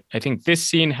 that I think this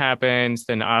scene happens,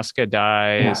 then Asuka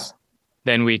dies,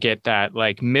 then we get that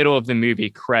like middle of the movie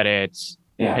credits,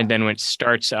 and then when it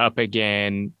starts up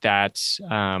again, that's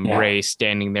Rei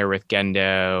standing there with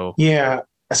Gendo. Yeah.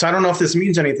 So I don't know if this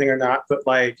means anything or not, but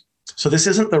like, so this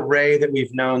isn't the Rei that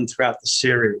we've known throughout the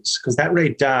series, because that Rei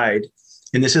died.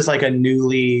 And this is like a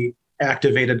newly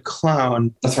activated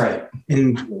clone. That's right.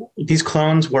 And these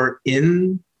clones were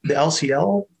in the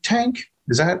LCL tank?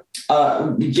 Is that?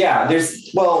 Yeah, I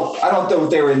don't know if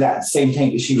they were in that same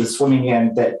tank that she was swimming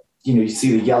in, that, you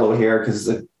see the yellow hair because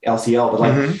it's the LCL, but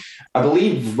like, I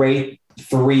believe Rei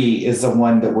 3 is the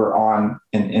one that we're on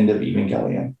in End of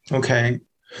Evangelion. Okay.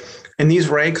 And these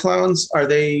Rei clones,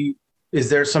 is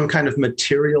there some kind of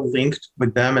material linked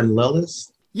with them and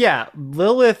Lilith? Yeah,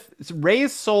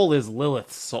 Rei's soul is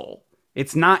Lilith's soul.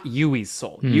 It's not Yui's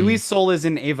soul. Yui's soul is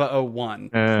in Eva 01.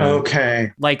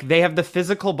 Okay. Like, they have the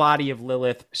physical body of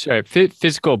Lilith. Sorry,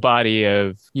 physical body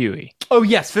of Yui. Oh,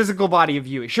 yes, physical body of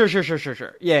Yui. Sure.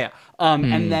 Yeah.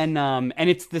 And then, and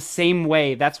it's the same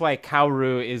way. That's why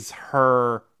Kaoru is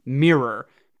her mirror,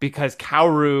 because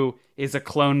Kaoru is a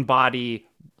clone body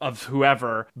of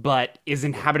whoever, but is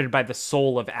inhabited by the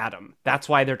soul of Adam. That's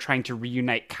why they're trying to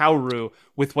reunite Kaoru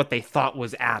with what they thought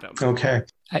was Adam. Okay.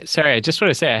 Sorry, I just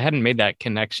want to say I hadn't made that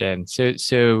connection.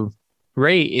 So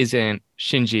Rei isn't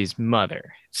Shinji's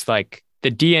mother. It's like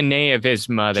the DNA of his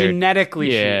mother.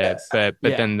 Genetically, yeah, she is. but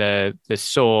then the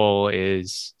soul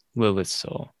is Lilith's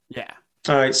soul. Yeah.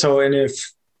 All right. So, and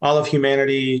if all of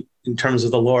humanity, in terms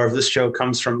of the lore of this show,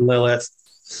 comes from Lilith,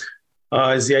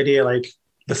 is the idea like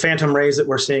the phantom rays that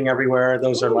we're seeing everywhere?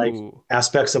 Those are like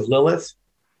aspects of Lilith.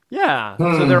 Yeah,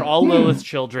 so they're all Lilith's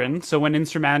children. So when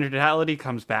instrumentality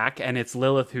comes back and it's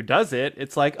Lilith who does it,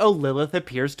 it's like, oh, Lilith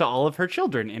appears to all of her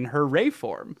children in her Rei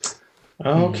form.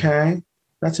 Okay,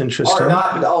 that's interesting. Or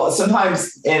not.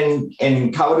 Sometimes in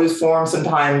Kaoru's form.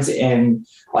 Sometimes in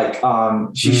like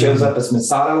she shows up as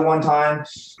Misato one time.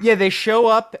 Yeah, they show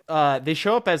up. They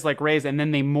show up as like Reis, and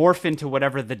then they morph into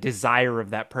whatever the desire of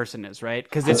that person is, right?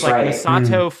 Because it's That's like right.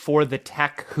 Misato for the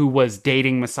tech who was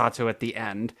dating Misato at the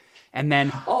end. And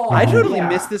then I totally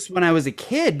missed this when I was a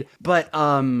kid, but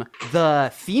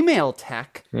the female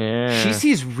tech, she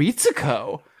sees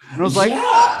Ritsuko. And I was like,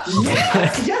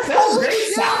 yes, that was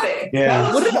very sapphic.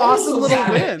 Yeah. What an awesome little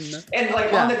win. And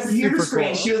like on the computer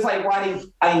screen, she was like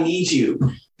writing, "I need you."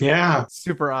 Yeah,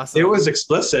 super awesome. it was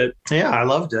explicit. Yeah, I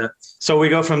loved it. So we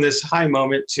go from this high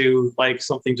moment to like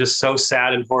something just so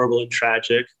sad and horrible and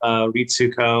tragic.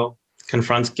 Ritsuko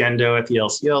confronts Gendo at the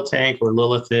LCL tank where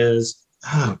Lilith is.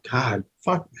 Oh God,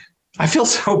 fuck! I feel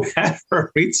so bad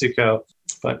for Ritsuko,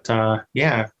 but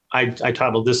yeah, I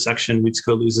titled this section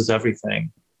 "Ritsuko loses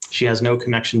everything." She has no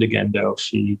connection to Gendo.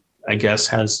 She, I guess,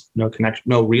 has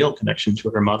no real connection to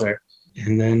her mother.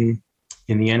 And then,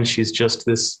 in the end, she's just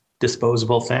this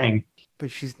disposable thing.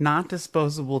 But she's not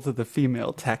disposable to the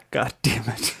female tech. God damn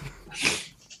it!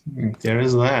 There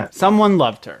is that. Someone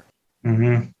loved her.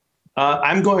 Mm-hmm.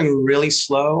 I'm going really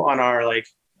slow on our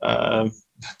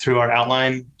through our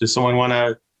outline. Does someone want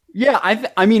to? Yeah,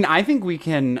 I mean, I think we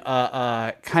can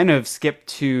kind of skip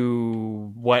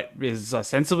to what is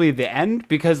ostensibly the end,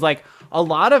 because like a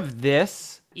lot of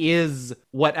this is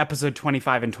what episode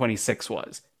 25 and 26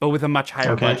 was, but with a much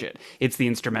higher budget. It's the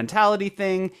instrumentality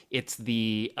thing. It's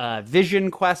the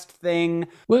vision quest thing.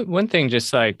 One thing,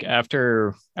 just like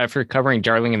after covering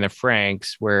Darling in the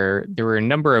Franxx, where there were a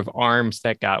number of arms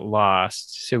that got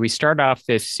lost. So we start off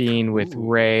this scene with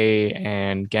Rei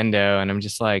and Gendo, and I'm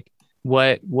just like,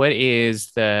 what is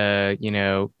the,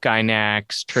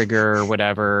 Gainax trigger,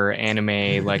 whatever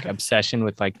anime like obsession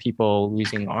with like people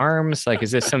losing arms? Like,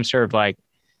 is this some sort of like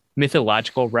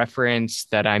mythological reference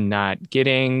that I'm not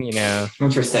getting?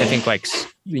 Interesting. I think like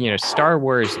Star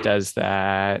Wars does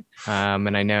that,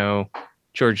 and I know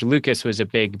George Lucas was a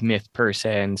big myth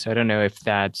person, so I don't know if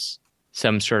that's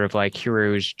some sort of like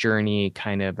hero's journey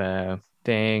kind of a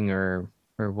thing or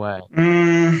what.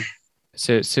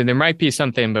 So there might be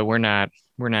something, but we're not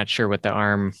sure what the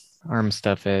arm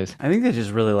stuff is. I think they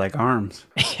just really like arms.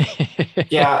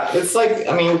 Yeah, it's like,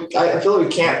 I mean, I feel like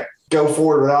we can't go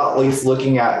forward without at least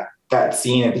looking at that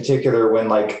scene in particular when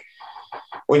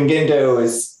Gendo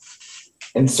is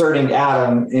inserting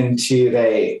Adam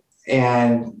into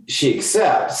and she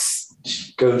accepts,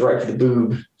 she goes right for the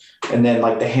boob, and then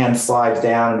like the hand slides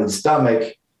down into the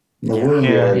stomach, in the wound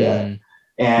area,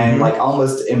 and like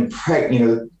almost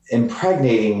impregnating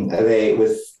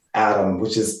with Adam,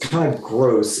 which is kind of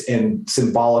gross and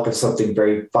symbolic of something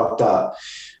very fucked up.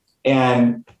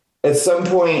 And at some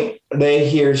point they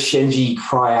hear Shinji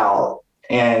cry out,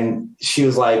 and she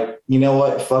was like, you know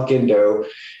what, fuck Gendo,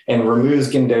 and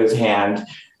removes Gendo's hand.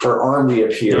 Her arm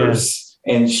reappears,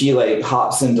 and she like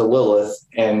hops into Lilith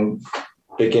and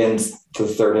begins the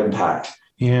third impact.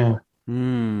 Yeah.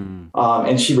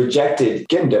 And she rejected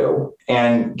Gendo,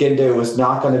 and Gendo was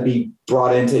not going to be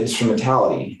brought into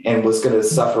instrumentality and was going to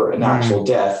suffer an actual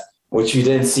death, which you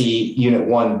then see Unit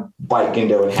 1 bite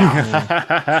Gendo in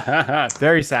half.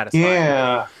 Very satisfying.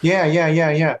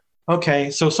 Yeah. Okay,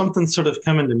 so something's sort of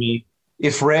coming to me.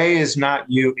 If Rei is not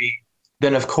Yui,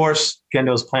 then of course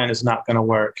Gendo's plan is not going to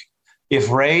work.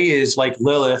 If Rei is like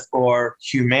Lilith or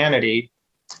humanity,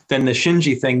 then the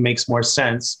Shinji thing makes more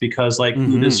sense, because like,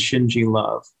 who does Shinji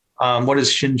love? What is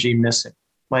Shinji missing?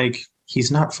 Like,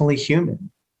 he's not fully human.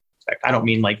 I don't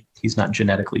mean like he's not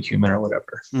genetically human or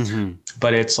whatever,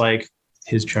 but it's like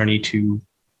his journey to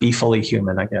be fully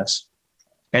human, I guess.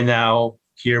 And now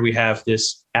here we have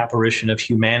this apparition of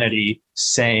humanity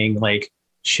saying like,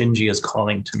 Shinji is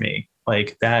calling to me.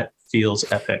 Like, that feels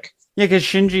epic. Yeah, because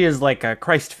Shinji is like a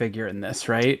Christ figure in this,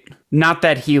 right? Not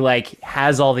that he like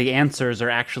has all the answers or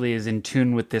actually is in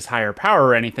tune with this higher power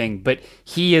or anything, but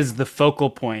he is the focal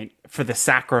point for the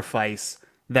sacrifice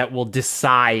that will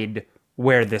decide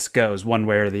where this goes one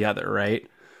way or the other, right?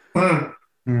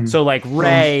 Mm. So like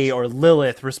Rey or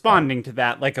Lilith responding to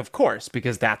that, like, of course,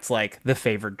 because that's like the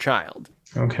favored child.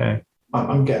 Okay.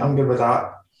 I'm good with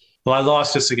that. Well, I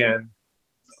lost this again.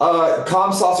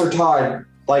 Calm Saucer Todd,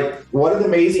 like, what an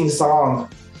amazing song.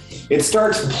 It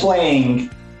starts playing,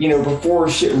 before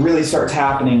shit really starts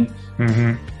happening.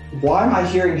 Mm-hmm. Why am I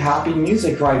hearing happy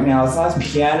music right now? It's a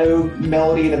nice piano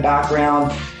melody in the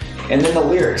background, and then the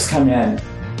lyrics come in.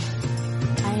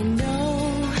 I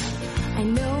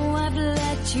know I've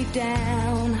let you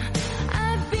down.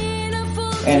 I've been a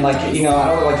fool. And like, I don't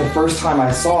know, like the first time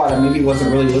I saw it, I maybe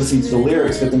wasn't really listening to the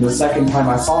lyrics, but then the second time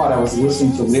I saw it, I was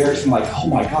listening to the lyrics and like, oh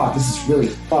my God, this is really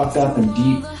fucked up and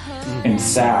deep and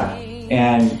sad.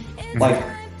 And like,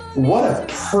 what a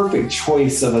perfect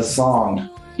choice of a song,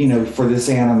 for this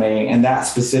anime. And that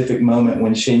specific moment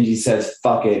when Shinji says,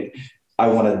 fuck it, I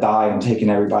want to die, I'm taking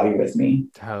everybody with me.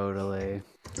 Totally.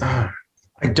 I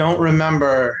don't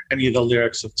remember any of the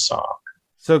lyrics of the song.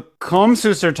 So Komm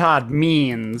Süßer Tod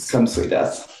means Some sweet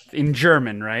death. in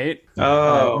German, right?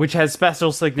 Oh. Which has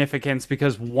special significance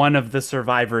because one of the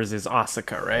survivors is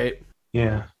Asuka, right?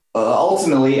 Yeah.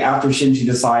 Ultimately, after Shinji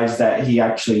decides that he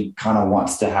actually kind of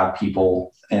wants to have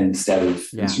people instead of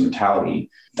instrumentality,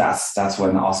 that's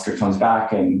when Asuka comes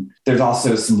back. And there's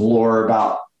also some lore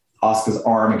about Asuka's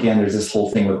arm. Again, there's this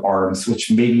whole thing with arms,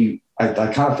 which maybe I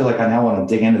kind of feel like I now want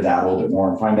to dig into that a little bit more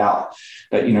and find out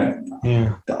that,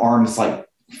 the arm's like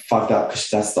fucked up because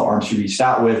that's the arm she reached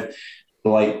out with.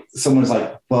 But like someone's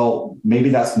like, well, maybe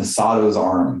that's Misato's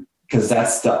arm, because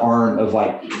that's the arm of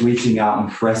like reaching out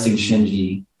and caressing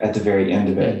Shinji at the very end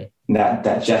of it. And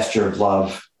that gesture of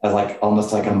love, like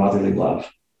almost like a motherly love.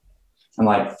 I'm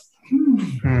like,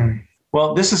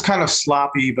 Well, this is kind of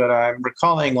sloppy, but I'm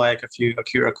recalling like a few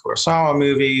Akira Kurosawa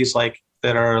movies like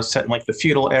that are set in like the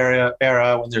feudal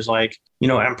era when there's like,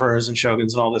 emperors and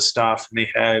shoguns and all this stuff. And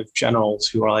they have generals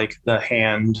who are like the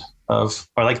hand of,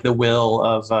 or like the will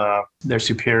of their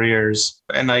superiors.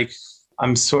 And like,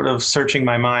 I'm sort of searching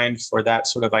my mind for that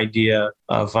sort of idea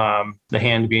of the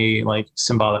hand being like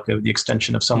symbolic of the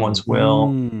extension of someone's will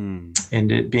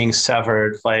and it being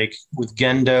severed. Like with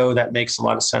Gendo, that makes a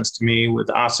lot of sense to me. With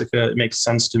Asuka, it makes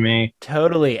sense to me.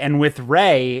 Totally. And with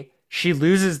Rey, she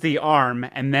loses the arm,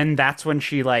 and then that's when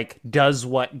she like does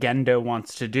what Gendo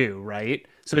wants to do, right?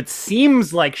 So it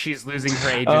seems like she's losing her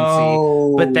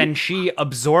agency, but then she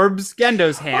absorbs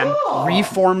Gendo's hand,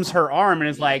 reforms her arm, and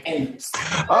is like, yeah,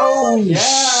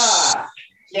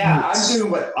 I'm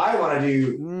doing what I want to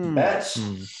do, bitch.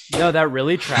 No, that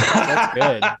really tracks. That's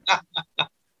good.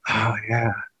 Oh,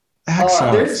 yeah.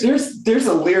 Excellent. There's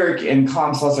a lyric in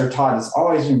Calm Saucer Todd that's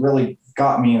always been really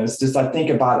got me. It's just, I think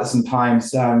about it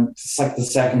sometimes. It's like the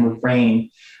second refrain.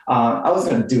 I was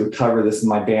going to do a cover of this in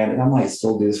my band, and I might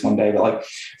still do this one day, but like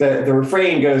the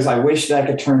refrain goes, I wish that I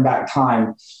could turn back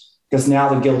time, because now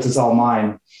the guilt is all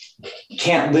mine.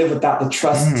 Can't live without the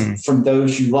trust from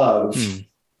those you love.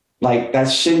 Like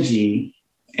that's Shinji.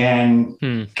 And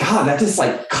God, that just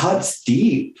like cuts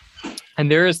deep.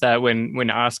 And there is that when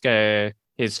Asuka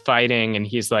is fighting and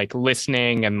he's like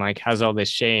listening and like has all this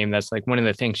shame. That's like one of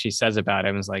the things she says about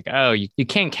him is like, oh, you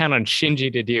can't count on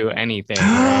Shinji to do anything.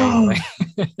 Right?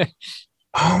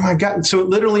 Oh my God. So it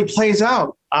literally plays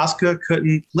out. Asuka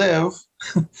couldn't live.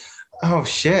 Oh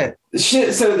shit.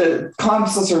 So the Calm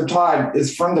Saucer Todd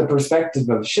is from the perspective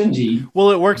of Shinji.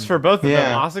 Well, it works for both of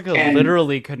them. Asuka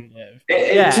literally couldn't live.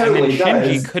 It totally and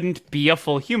Shinji does. couldn't be a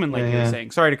full human like you were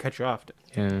saying. Sorry to cut you off.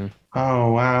 Yeah.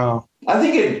 Oh, wow. I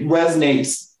think it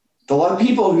resonates. A lot of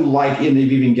people who like End of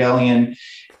Evangelion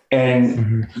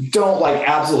and don't like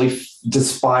absolutely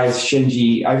despise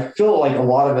Shinji. I feel like a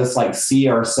lot of us like see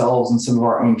ourselves and some of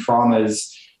our own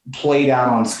traumas played out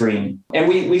on screen. And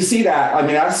we see that. I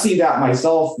mean, I see that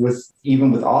myself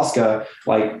even with Asuka.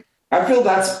 Like, I feel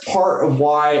that's part of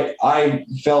why I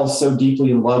fell so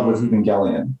deeply in love with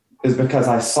Evangelion, is because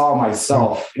I saw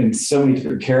myself in so many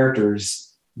different characters.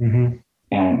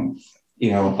 And,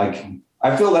 like,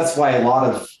 I feel that's why a lot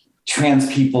of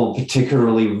trans people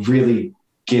particularly really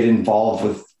get involved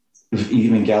with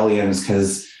Evangelion,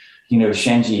 because,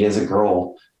 Shinji is a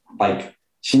girl. Like,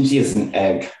 Shinji is an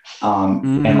egg.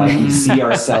 And like we see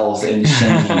ourselves in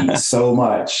Shinji so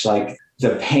much. Like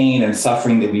the pain and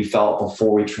suffering that we felt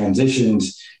before we transitioned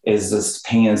is this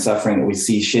pain and suffering that we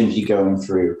see Shinji going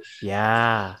through.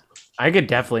 Yeah. I could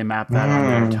definitely map that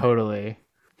on there. Totally. I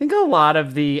think a lot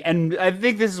of and I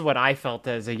think this is what I felt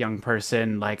as a young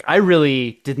person. Like, I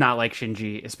really did not like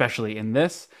Shinji, especially in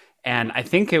this. And I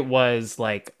think it was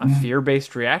like a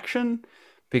fear-based reaction.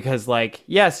 Because, like,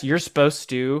 yes, you're supposed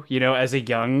to, as a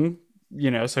young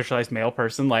socialized male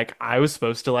person, like I was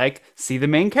supposed to like see the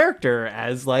main character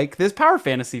as like this power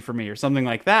fantasy for me or something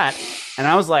like that. And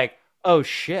I was like, oh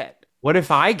shit, what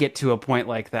if I get to a point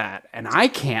like that and I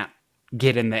can't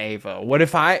get in the Ava? What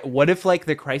if like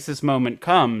the crisis moment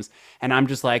comes and I'm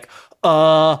just like,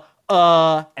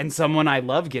 and someone I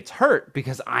love gets hurt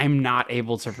because I'm not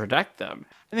able to protect them?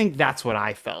 I think that's what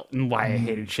I felt and why I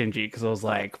hated Shinji, because I was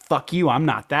like, fuck you, I'm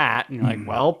not that. And you're like,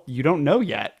 well, you don't know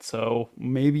yet, so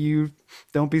maybe you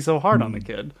don't be so hard on the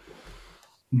kid.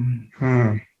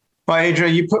 Well, Adria,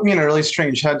 you put me in a really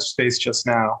strange headspace just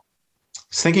now. I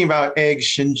was thinking about Egg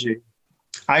Shinji.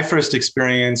 I first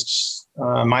experienced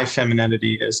my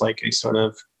femininity as like a sort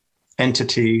of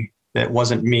entity that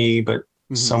wasn't me, but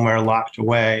somewhere locked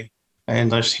away.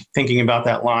 And I was thinking about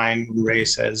that line when Rei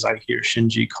says, I hear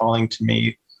Shinji calling to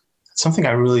me. It's something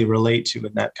I really relate to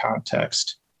in that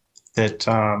context, that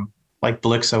like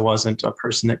Blixa wasn't a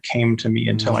person that came to me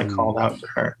until I called out to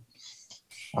her.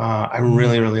 I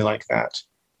really, really like that.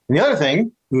 And the other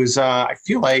thing was I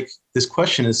feel like this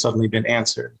question has suddenly been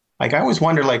answered. Like I always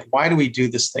wonder, like, why do we do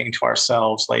this thing to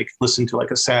ourselves? Like listen to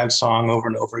like a sad song over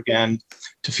and over again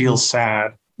to feel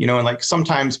sad, and like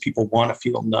sometimes people want to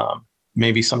feel numb.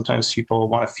 Maybe sometimes people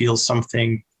want to feel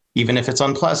something, even if it's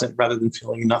unpleasant, rather than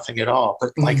feeling nothing at all.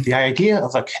 But like the idea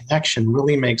of a connection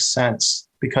really makes sense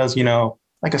because,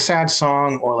 like a sad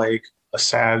song or like a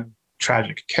sad,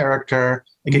 tragic character,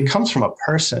 like it comes from a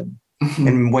person.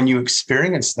 And when you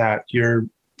experience that, you're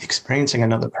experiencing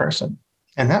another person.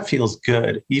 And that feels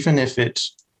good, even if it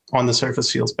on the surface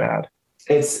feels bad.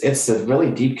 It's a really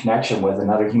deep connection with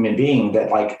another human being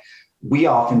that like we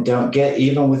often don't get,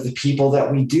 even with the people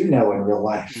that we do know in real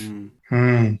life.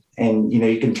 And,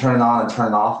 you can turn it on and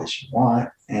turn it off as you want.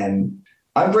 And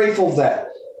I'm grateful that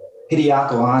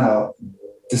Hideaki Anno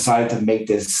decided to make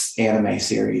this anime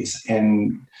series.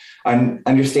 And I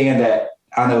understand that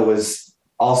Anno was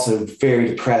also very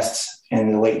depressed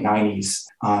in the late 90s.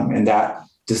 And that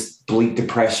just bleak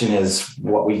depression is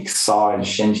what we saw in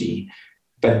Shinji.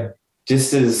 But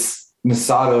just as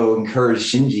Masato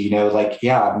encouraged Shinji,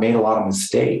 I've made a lot of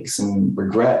mistakes and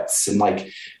regrets, and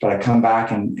but I come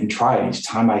back and try it. Each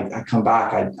time I come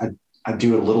back, I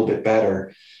do it a little bit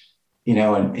better,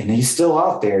 and he's still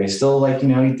out there. He's still he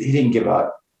didn't give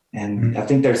up. And I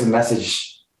think there's a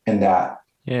message in that.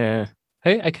 Yeah.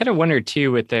 I kind of wonder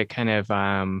too, with the kind of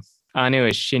Anno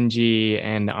as Shinji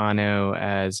and Anno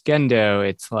as Gendo,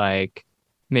 it's like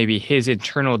maybe his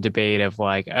internal debate of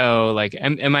like, oh, like,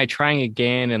 am I trying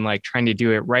again and like trying to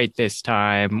do it right this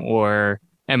time? Or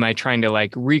am I trying to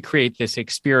like recreate this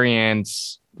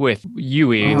experience with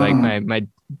Yui, like my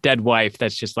dead wife,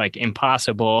 that's just like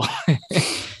impossible.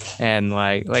 And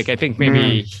like, I think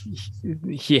maybe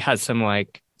he has some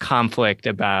like conflict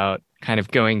about kind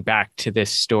of going back to this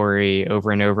story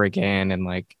over and over again. And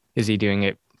like, is he doing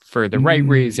it for the right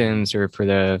reasons or for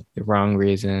the wrong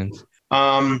reasons?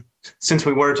 Since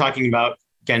we were talking about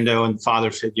Gendo and father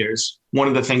figures, one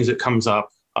of the things that comes up,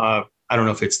 I don't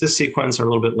know if it's this sequence or a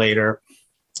little bit later,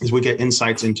 is we get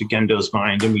insights into Gendo's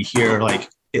mind and we hear like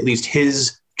at least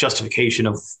his justification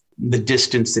of the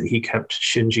distance that he kept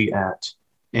Shinji at.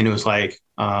 And it was like,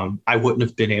 I wouldn't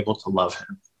have been able to love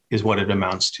him, is what it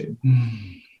amounts to.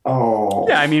 Oh.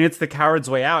 Yeah, I mean, it's the coward's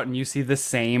way out, and you see the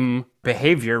same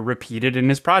behavior repeated in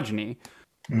his progeny.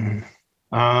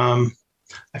 I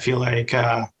feel like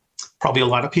probably a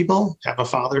lot of people have a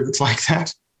father that's like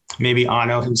that. Maybe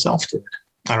Anno himself did.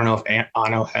 I don't know if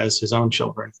Anno has his own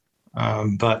children.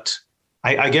 But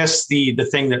I guess the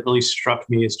thing that really struck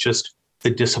me is just the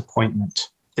disappointment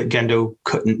that Gendo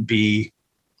couldn't be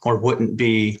or wouldn't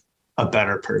be a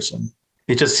better person.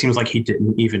 It just seems like he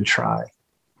didn't even try.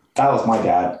 That was my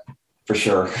dad, for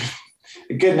sure.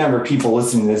 A good number of people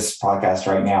listening to this podcast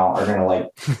right now are going to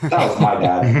like, that was my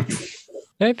dad.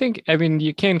 I mean,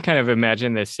 you can kind of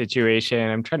imagine this situation.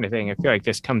 I'm trying to think. I feel like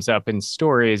this comes up in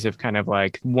stories of kind of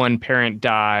like one parent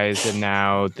dies and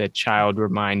now the child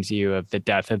reminds you of the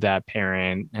death of that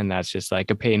parent. And that's just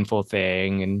like a painful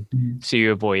thing. And so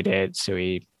you avoid it. So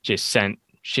he just sent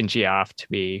Shinji off to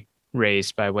be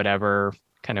raised by whatever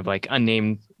kind of like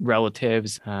unnamed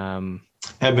relatives.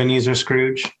 Ebenezer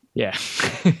Scrooge. Yeah.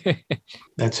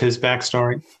 That's his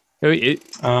backstory.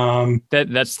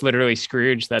 That's literally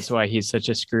Scrooge. That's why he's such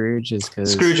a Scrooge, is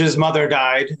because Scrooge's mother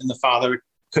died and the father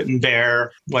couldn't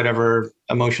bear whatever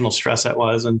emotional stress that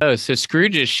was. And so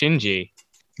Scrooge is Shinji.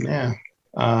 Yeah.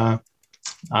 I'm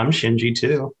Shinji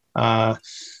too.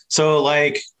 So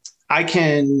like I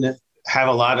can have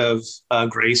a lot of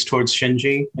grace towards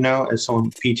Shinji, as someone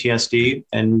with PTSD,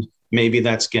 and maybe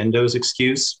that's Gendo's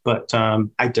excuse, but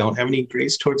I don't have any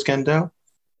grace towards Gendo.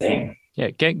 Dang. Yeah,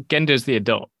 Gendo's the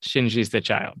adult. Shinji's the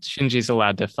child. Shinji's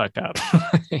allowed to fuck up.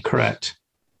 Correct.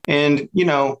 And,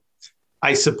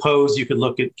 I suppose you could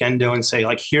look at Gendo and say,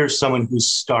 like, here's someone who's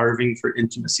starving for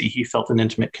intimacy. He felt an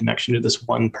intimate connection to this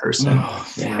one person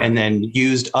and then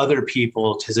used other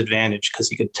people to his advantage because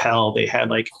he could tell they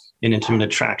had like an intimate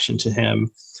attraction to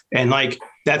him. And like,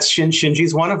 that's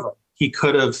Shinji's one of them. He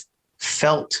could have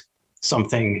felt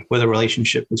something with a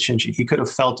relationship with Shinji. He could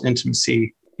have felt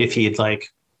intimacy if he had like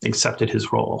accepted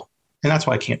his role. And that's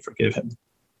why I can't forgive him.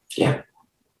 Yeah.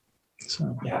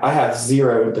 So yeah, I have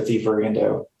zero empathy for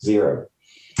Gendo. Zero.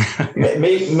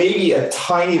 Maybe a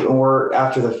tiny bit more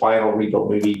after the final rebuild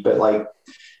movie, but like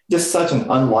just such an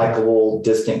unlikable,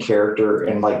 distant character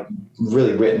and like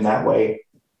really written that way.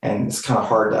 And it's kind of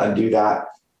hard to undo that,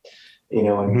 in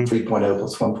 3.0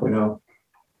 plus 1.0.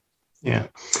 Yeah.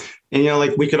 And,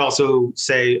 like we could also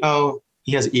say, oh,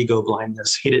 he has ego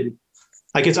blindness. He didn't,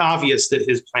 like, it's obvious that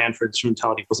his plan for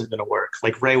instrumentality wasn't going to work.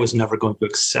 Like Rei was never going to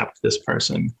accept this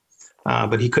person,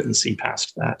 but he couldn't see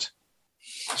past that.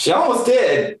 She almost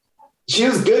did. She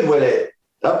was good with it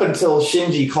up until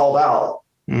Shinji called out.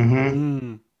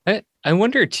 Mm-hmm. I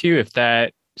wonder too if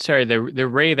the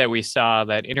Rei that we saw,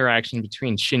 that interaction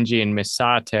between Shinji and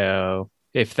Misato,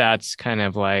 if that's kind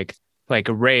of like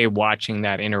Rei watching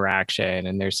that interaction,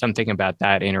 and there's something about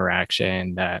that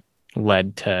interaction that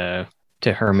led to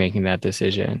her making that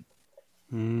decision.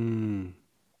 Yeah,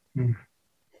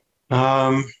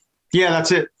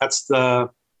 that's it. That's the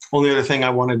only other thing I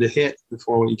wanted to hit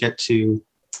before we get to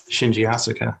Shinji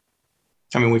Asuka.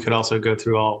 I mean, we could also go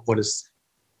through what does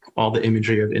all the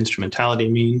imagery of instrumentality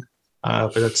mean,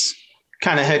 but that's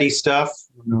kind of heady stuff.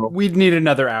 We'd need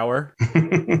another hour.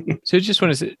 So I just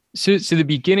want to say, so the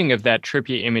beginning of that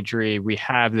trippy imagery, we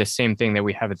have the same thing that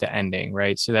we have at the ending,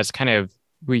 right? So that's kind of,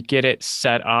 we get it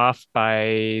set off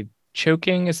by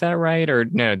choking, is that right? Or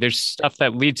no, there's stuff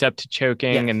that leads up to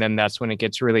choking, and then that's when it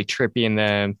gets really trippy and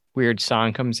the weird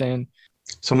song comes in.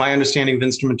 So my understanding of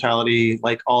instrumentality,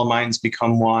 like all minds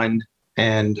become one,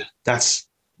 and that's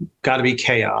got to be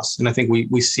chaos. And I think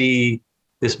we see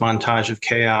this montage of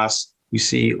chaos. We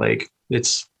see like,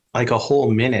 it's like a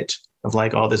whole minute of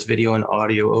like all this video and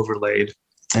audio overlaid.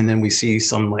 And then we see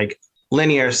some like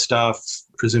linear stuff,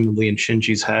 presumably in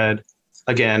Shinji's head.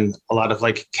 Again, a lot of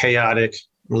like chaotic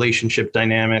relationship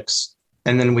dynamics.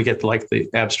 And then we get like the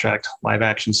abstract live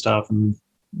action stuff, and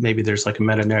maybe there's like a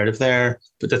meta narrative there.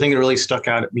 But the thing that really stuck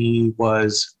out at me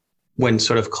was when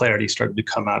sort of clarity started to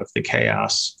come out of the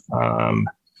chaos.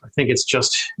 I think it's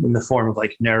just in the form of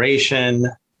like narration,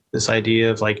 this idea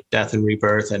of like death and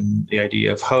rebirth and the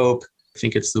idea of hope. I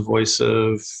think it's the voice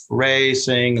of Rei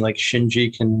saying like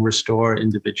Shinji can restore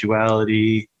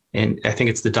individuality. And I think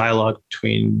it's the dialogue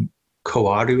between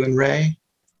Kaworu and Rei.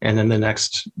 And then the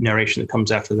next narration that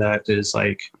comes after that is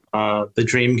like, the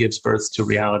dream gives birth to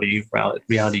reality.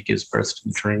 Reality gives birth to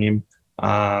the dream.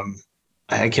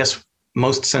 I guess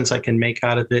most sense I can make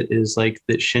out of it is like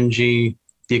that Shinji,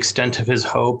 the extent of his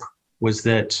hope was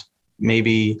that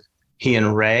maybe he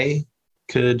and Rei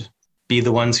could be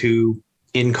the ones who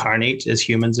incarnate as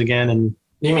humans again. And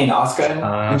you mean Asuka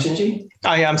and Shinji?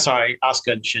 Oh yeah, I'm sorry,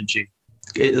 Asuka and Shinji.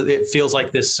 It feels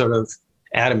like this sort of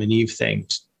Adam and Eve thing.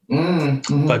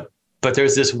 Mm-hmm. But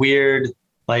there's this weird,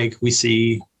 like we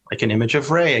see like an image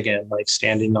of Rei again, like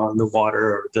standing on the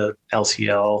water or the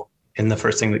LCL. And the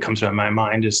first thing that comes to my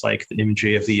mind is like the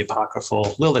imagery of the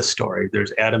apocryphal Lilith story.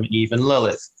 There's Adam, Eve, and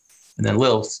Lilith. And then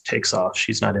Lilith takes off.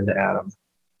 She's not into Adam.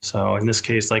 So in this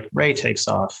case, like Rei takes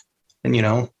off. And, we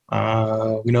know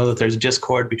that there's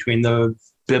discord between the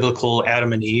biblical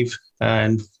Adam and Eve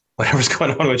and whatever's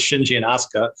going on with Shinji and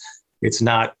Asuka. It's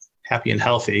not happy and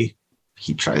healthy.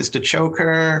 He tries to choke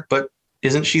her, but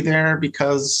isn't she there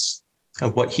because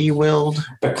of what he willed?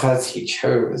 Because he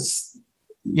chose.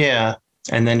 Yeah.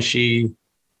 And then she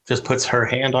just puts her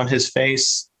hand on his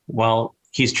face while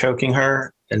he's choking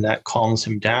her, and that calms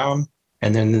him down.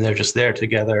 And then they're just there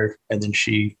together. And then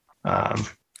she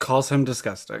calls him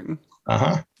disgusting.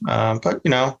 But,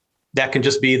 that can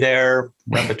just be their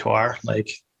repertoire. Like,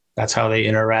 that's how they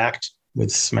interact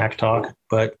with smack talk.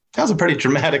 But that was a pretty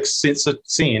dramatic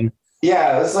scene.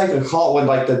 Yeah, it's like a call when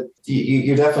like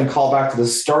you definitely call back to the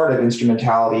start of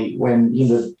instrumentality when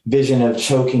the vision of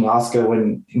choking Asuka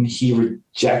when he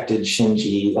rejected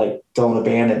Shinji, like don't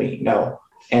abandon me, no.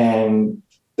 And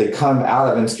they come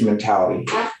out of instrumentality.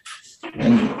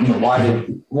 And why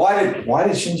did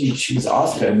Shinji choose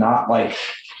Asuka and not like,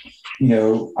 I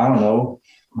don't know,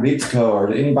 Ritsuko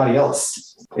or anybody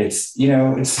else? It's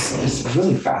it's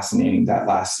really fascinating, that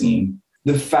last scene.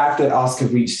 The fact that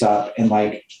Asuka reached up and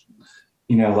like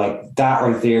that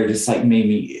right there just like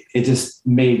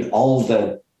made all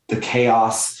the the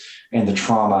chaos and the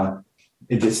trauma,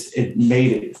 it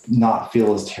made it not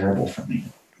feel as terrible for me.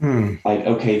 Like,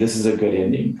 okay, this is a good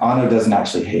ending. Anno doesn't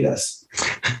actually hate us.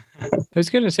 I was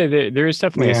going to say that there is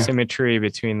definitely a symmetry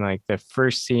between like the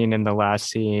first scene and the last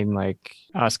scene. Like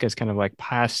Asuka's kind of like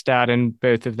passed out in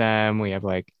both of them. We have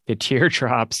like the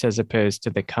teardrops as opposed to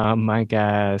the cum, I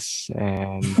guess.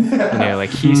 And,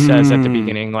 like he says at the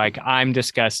beginning, like, I'm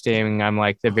disgusting. I'm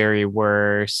like the very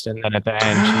worst. And then at the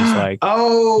end, she's like,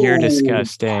 oh, you're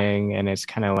disgusting. And it's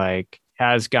kind of like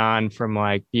has gone from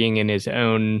like being in his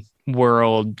own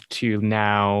world to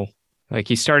now. Like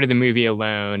he started the movie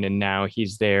alone and now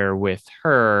he's there with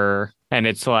her. And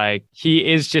it's like, he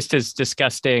is just as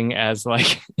disgusting as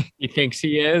like he thinks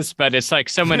he is, but it's like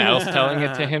someone else telling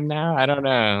it to him now. I don't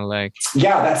know. Like,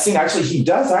 yeah, that scene actually, he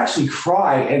does actually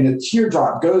cry and the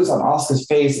teardrop goes on Asuka's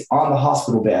face on the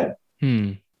hospital bed.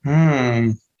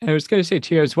 I was going to say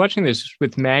too, I was watching this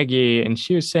with Maggie and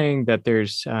she was saying that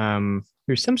there's some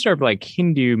sort of like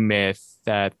Hindu myth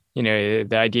that, the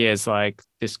idea is like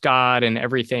this God and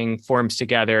everything forms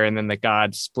together and then the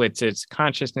God splits its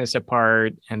consciousness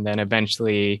apart and then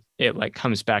eventually it like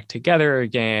comes back together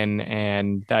again.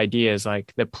 And the idea is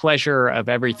like the pleasure of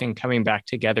everything coming back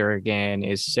together again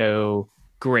is so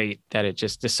great that it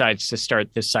just decides to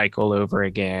start the cycle over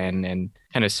again and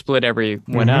kind of split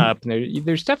everyone up. And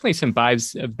there's definitely some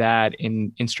vibes of that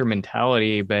in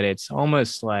instrumentality, but it's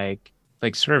almost like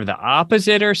sort of the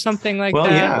opposite or something like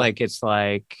that. Yeah. Like it's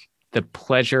like the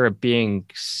pleasure of being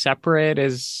separate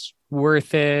is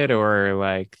worth it or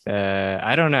like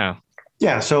I don't know.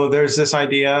 Yeah. So there's this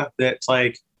idea that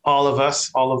like all of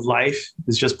us, all of life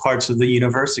is just parts of the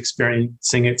universe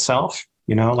experiencing itself.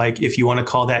 Like if you want to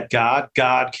call that God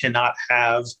cannot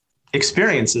have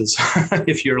experiences.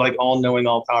 If you're like all knowing,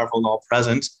 all powerful and all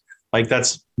present, like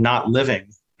that's not living.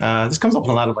 This comes up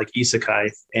in a lot of like isekai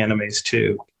animes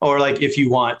too. Or like if you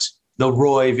want the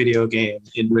Roy video game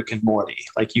in Rick and Morty,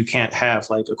 like you can't have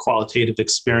like a qualitative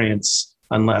experience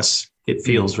unless it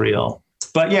feels real.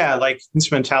 But yeah, like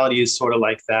instrumentality is sort of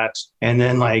like that. And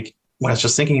then like what I was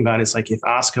just thinking about is like if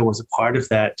Asuka was a part of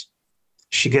that,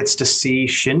 she gets to see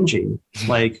Shinji,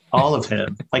 like all of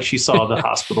him. Like she saw the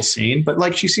hospital scene, but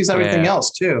like she sees everything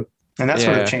else too. And that's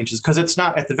what it changes because it's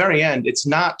not at the very end. It's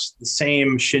not the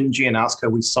same Shinji and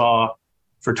Asuka we saw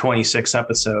for 26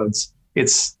 episodes.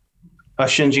 It's a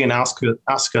Shinji and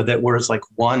Asuka that was like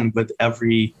one with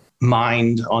every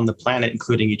mind on the planet,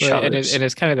 including each other. And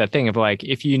it's kind of that thing of like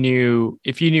if you knew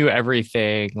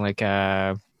everything, like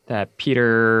that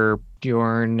Peter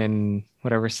Bjorn and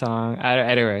whatever song.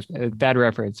 I don't know, bad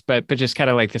reference, but just kind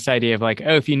of like this idea of like,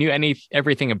 oh, if you knew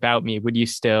everything about me, would you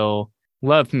still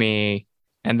love me?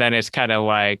 And then it's kind of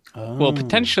like, well,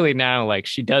 potentially now, like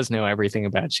she does know everything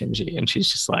about Shinji, and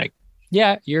she's just like,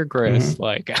 yeah, you're gross.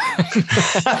 Like,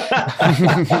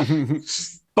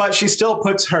 but she still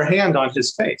puts her hand on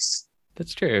his face.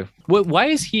 That's true. Why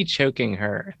is he choking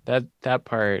her? That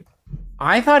part.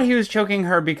 I thought he was choking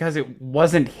her because it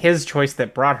wasn't his choice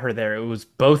that brought her there. It was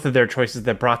both of their choices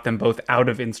that brought them both out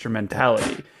of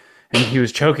instrumentality. And he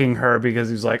was choking her because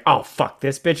he was like, oh, fuck,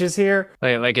 this bitch is here.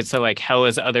 Like it's like hell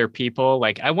is other people.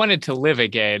 Like I wanted to live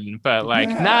again, but like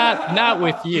not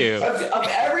with you. Of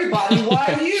everybody,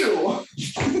 why you?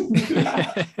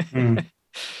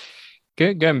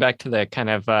 Going back to the kind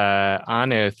of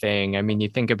Anno thing. I mean, you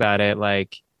think about it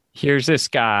like, here's this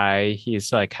guy.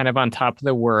 He's like kind of on top of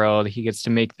the world. He gets to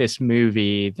make this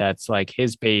movie that's like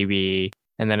his baby.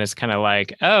 And then it's kind of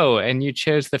like, oh, and you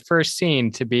chose the first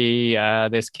scene to be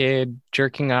this kid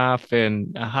jerking off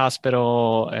in a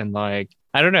hospital. And like,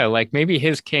 I don't know, like maybe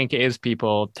his kink is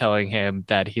people telling him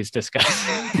that he's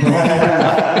disgusting.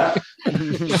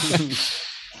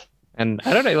 And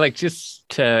I don't know, like just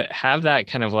to have that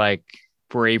kind of like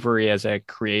bravery as a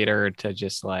creator to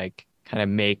just like kind of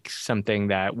make something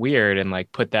that weird and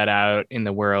like put that out in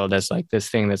the world as like this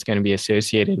thing that's going to be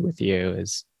associated with you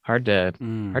is hard to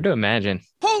imagine.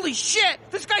 Holy shit!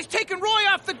 This guy's taking Roy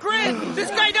off the grid! This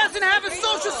guy doesn't have a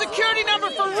social security number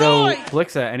for Roy! So,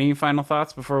 Blixa, any final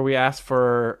thoughts before we ask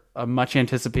for a much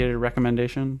anticipated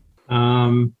recommendation?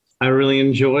 I really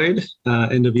enjoyed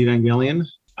End of Evangelion.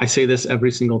 I say this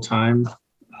every single time,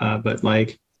 but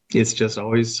like it's just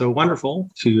always so wonderful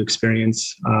to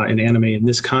experience an anime in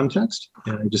this context.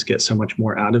 And I just get so much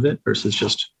more out of it versus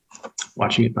just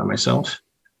watching it by myself.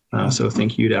 So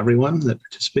thank you to everyone that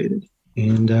participated.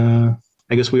 And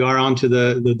I guess we are on to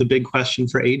the big question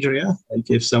for Adria. Like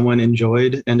if someone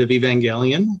enjoyed End of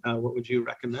Evangelion, what would you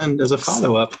recommend as a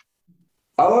follow-up?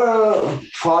 I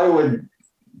probably would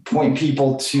point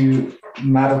people to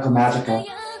Madoka Magica.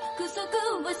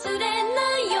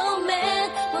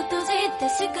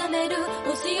 しかめる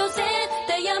押し寄せ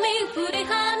た闇振り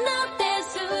放って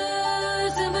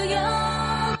進むよ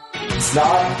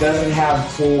Doesn't have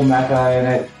full mecha in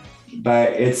it,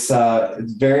 but it's a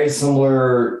very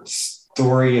similar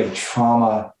story of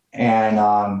trauma. And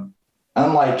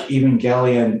unlike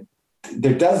Evangelion,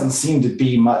 there doesn't seem to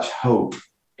be much hope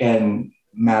in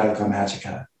Madoka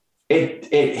Magica. It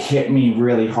hit me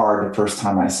really hard the first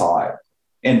time I saw it.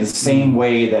 In the same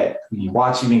way that when you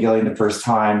watch Evangelion the first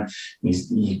time,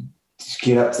 you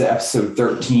get up to episode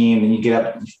 13 and you get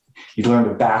up, you learn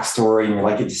the backstory and you're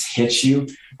like, it just hits you.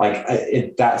 Like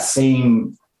that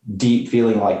same deep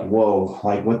feeling like, whoa,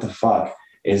 like what the fuck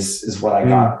is what I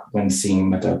got when seeing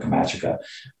Madoka Magica.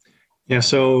 Yeah,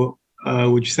 so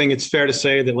would you think it's fair to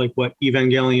say that like what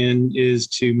Evangelion is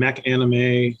to mech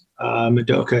anime,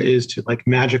 Madoka is to like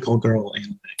magical girl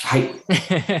anime?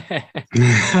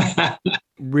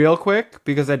 Real quick,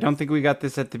 because I don't think we got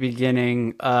this at the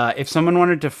beginning. If someone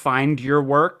wanted to find your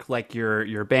work, like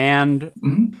your band,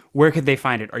 where could they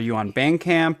find it? Are you on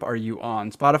Bandcamp? Are you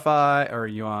on Spotify? Are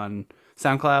you on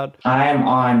SoundCloud? I am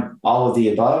on all of the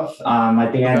above. My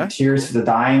band Tears for the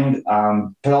Dying,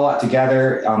 put all that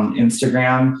together on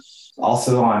Instagram,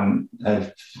 also on who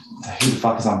the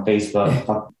fuck is on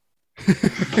Facebook?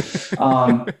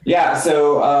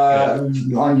 So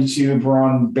on YouTube, we're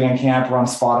on Bandcamp, we're on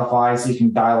Spotify, so you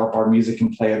can dial up our music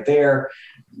and play it there.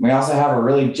 We also have a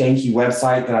really janky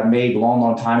website that I made a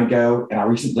long time ago, and I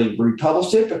recently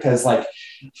republished it because like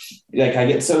I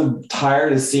get so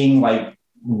tired of seeing like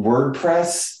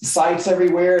WordPress sites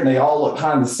everywhere and they all look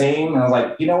kind of the same. And I was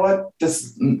like, you know what?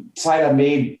 This site I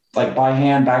made like by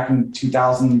hand back in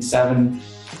 2007,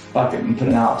 fuck it, and put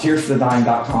it out.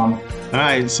 Tearsforthedying.com. All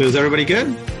right, so is everybody good?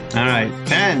 All right,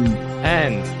 pen.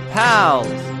 And Pals.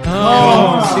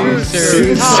 home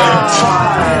to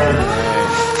time.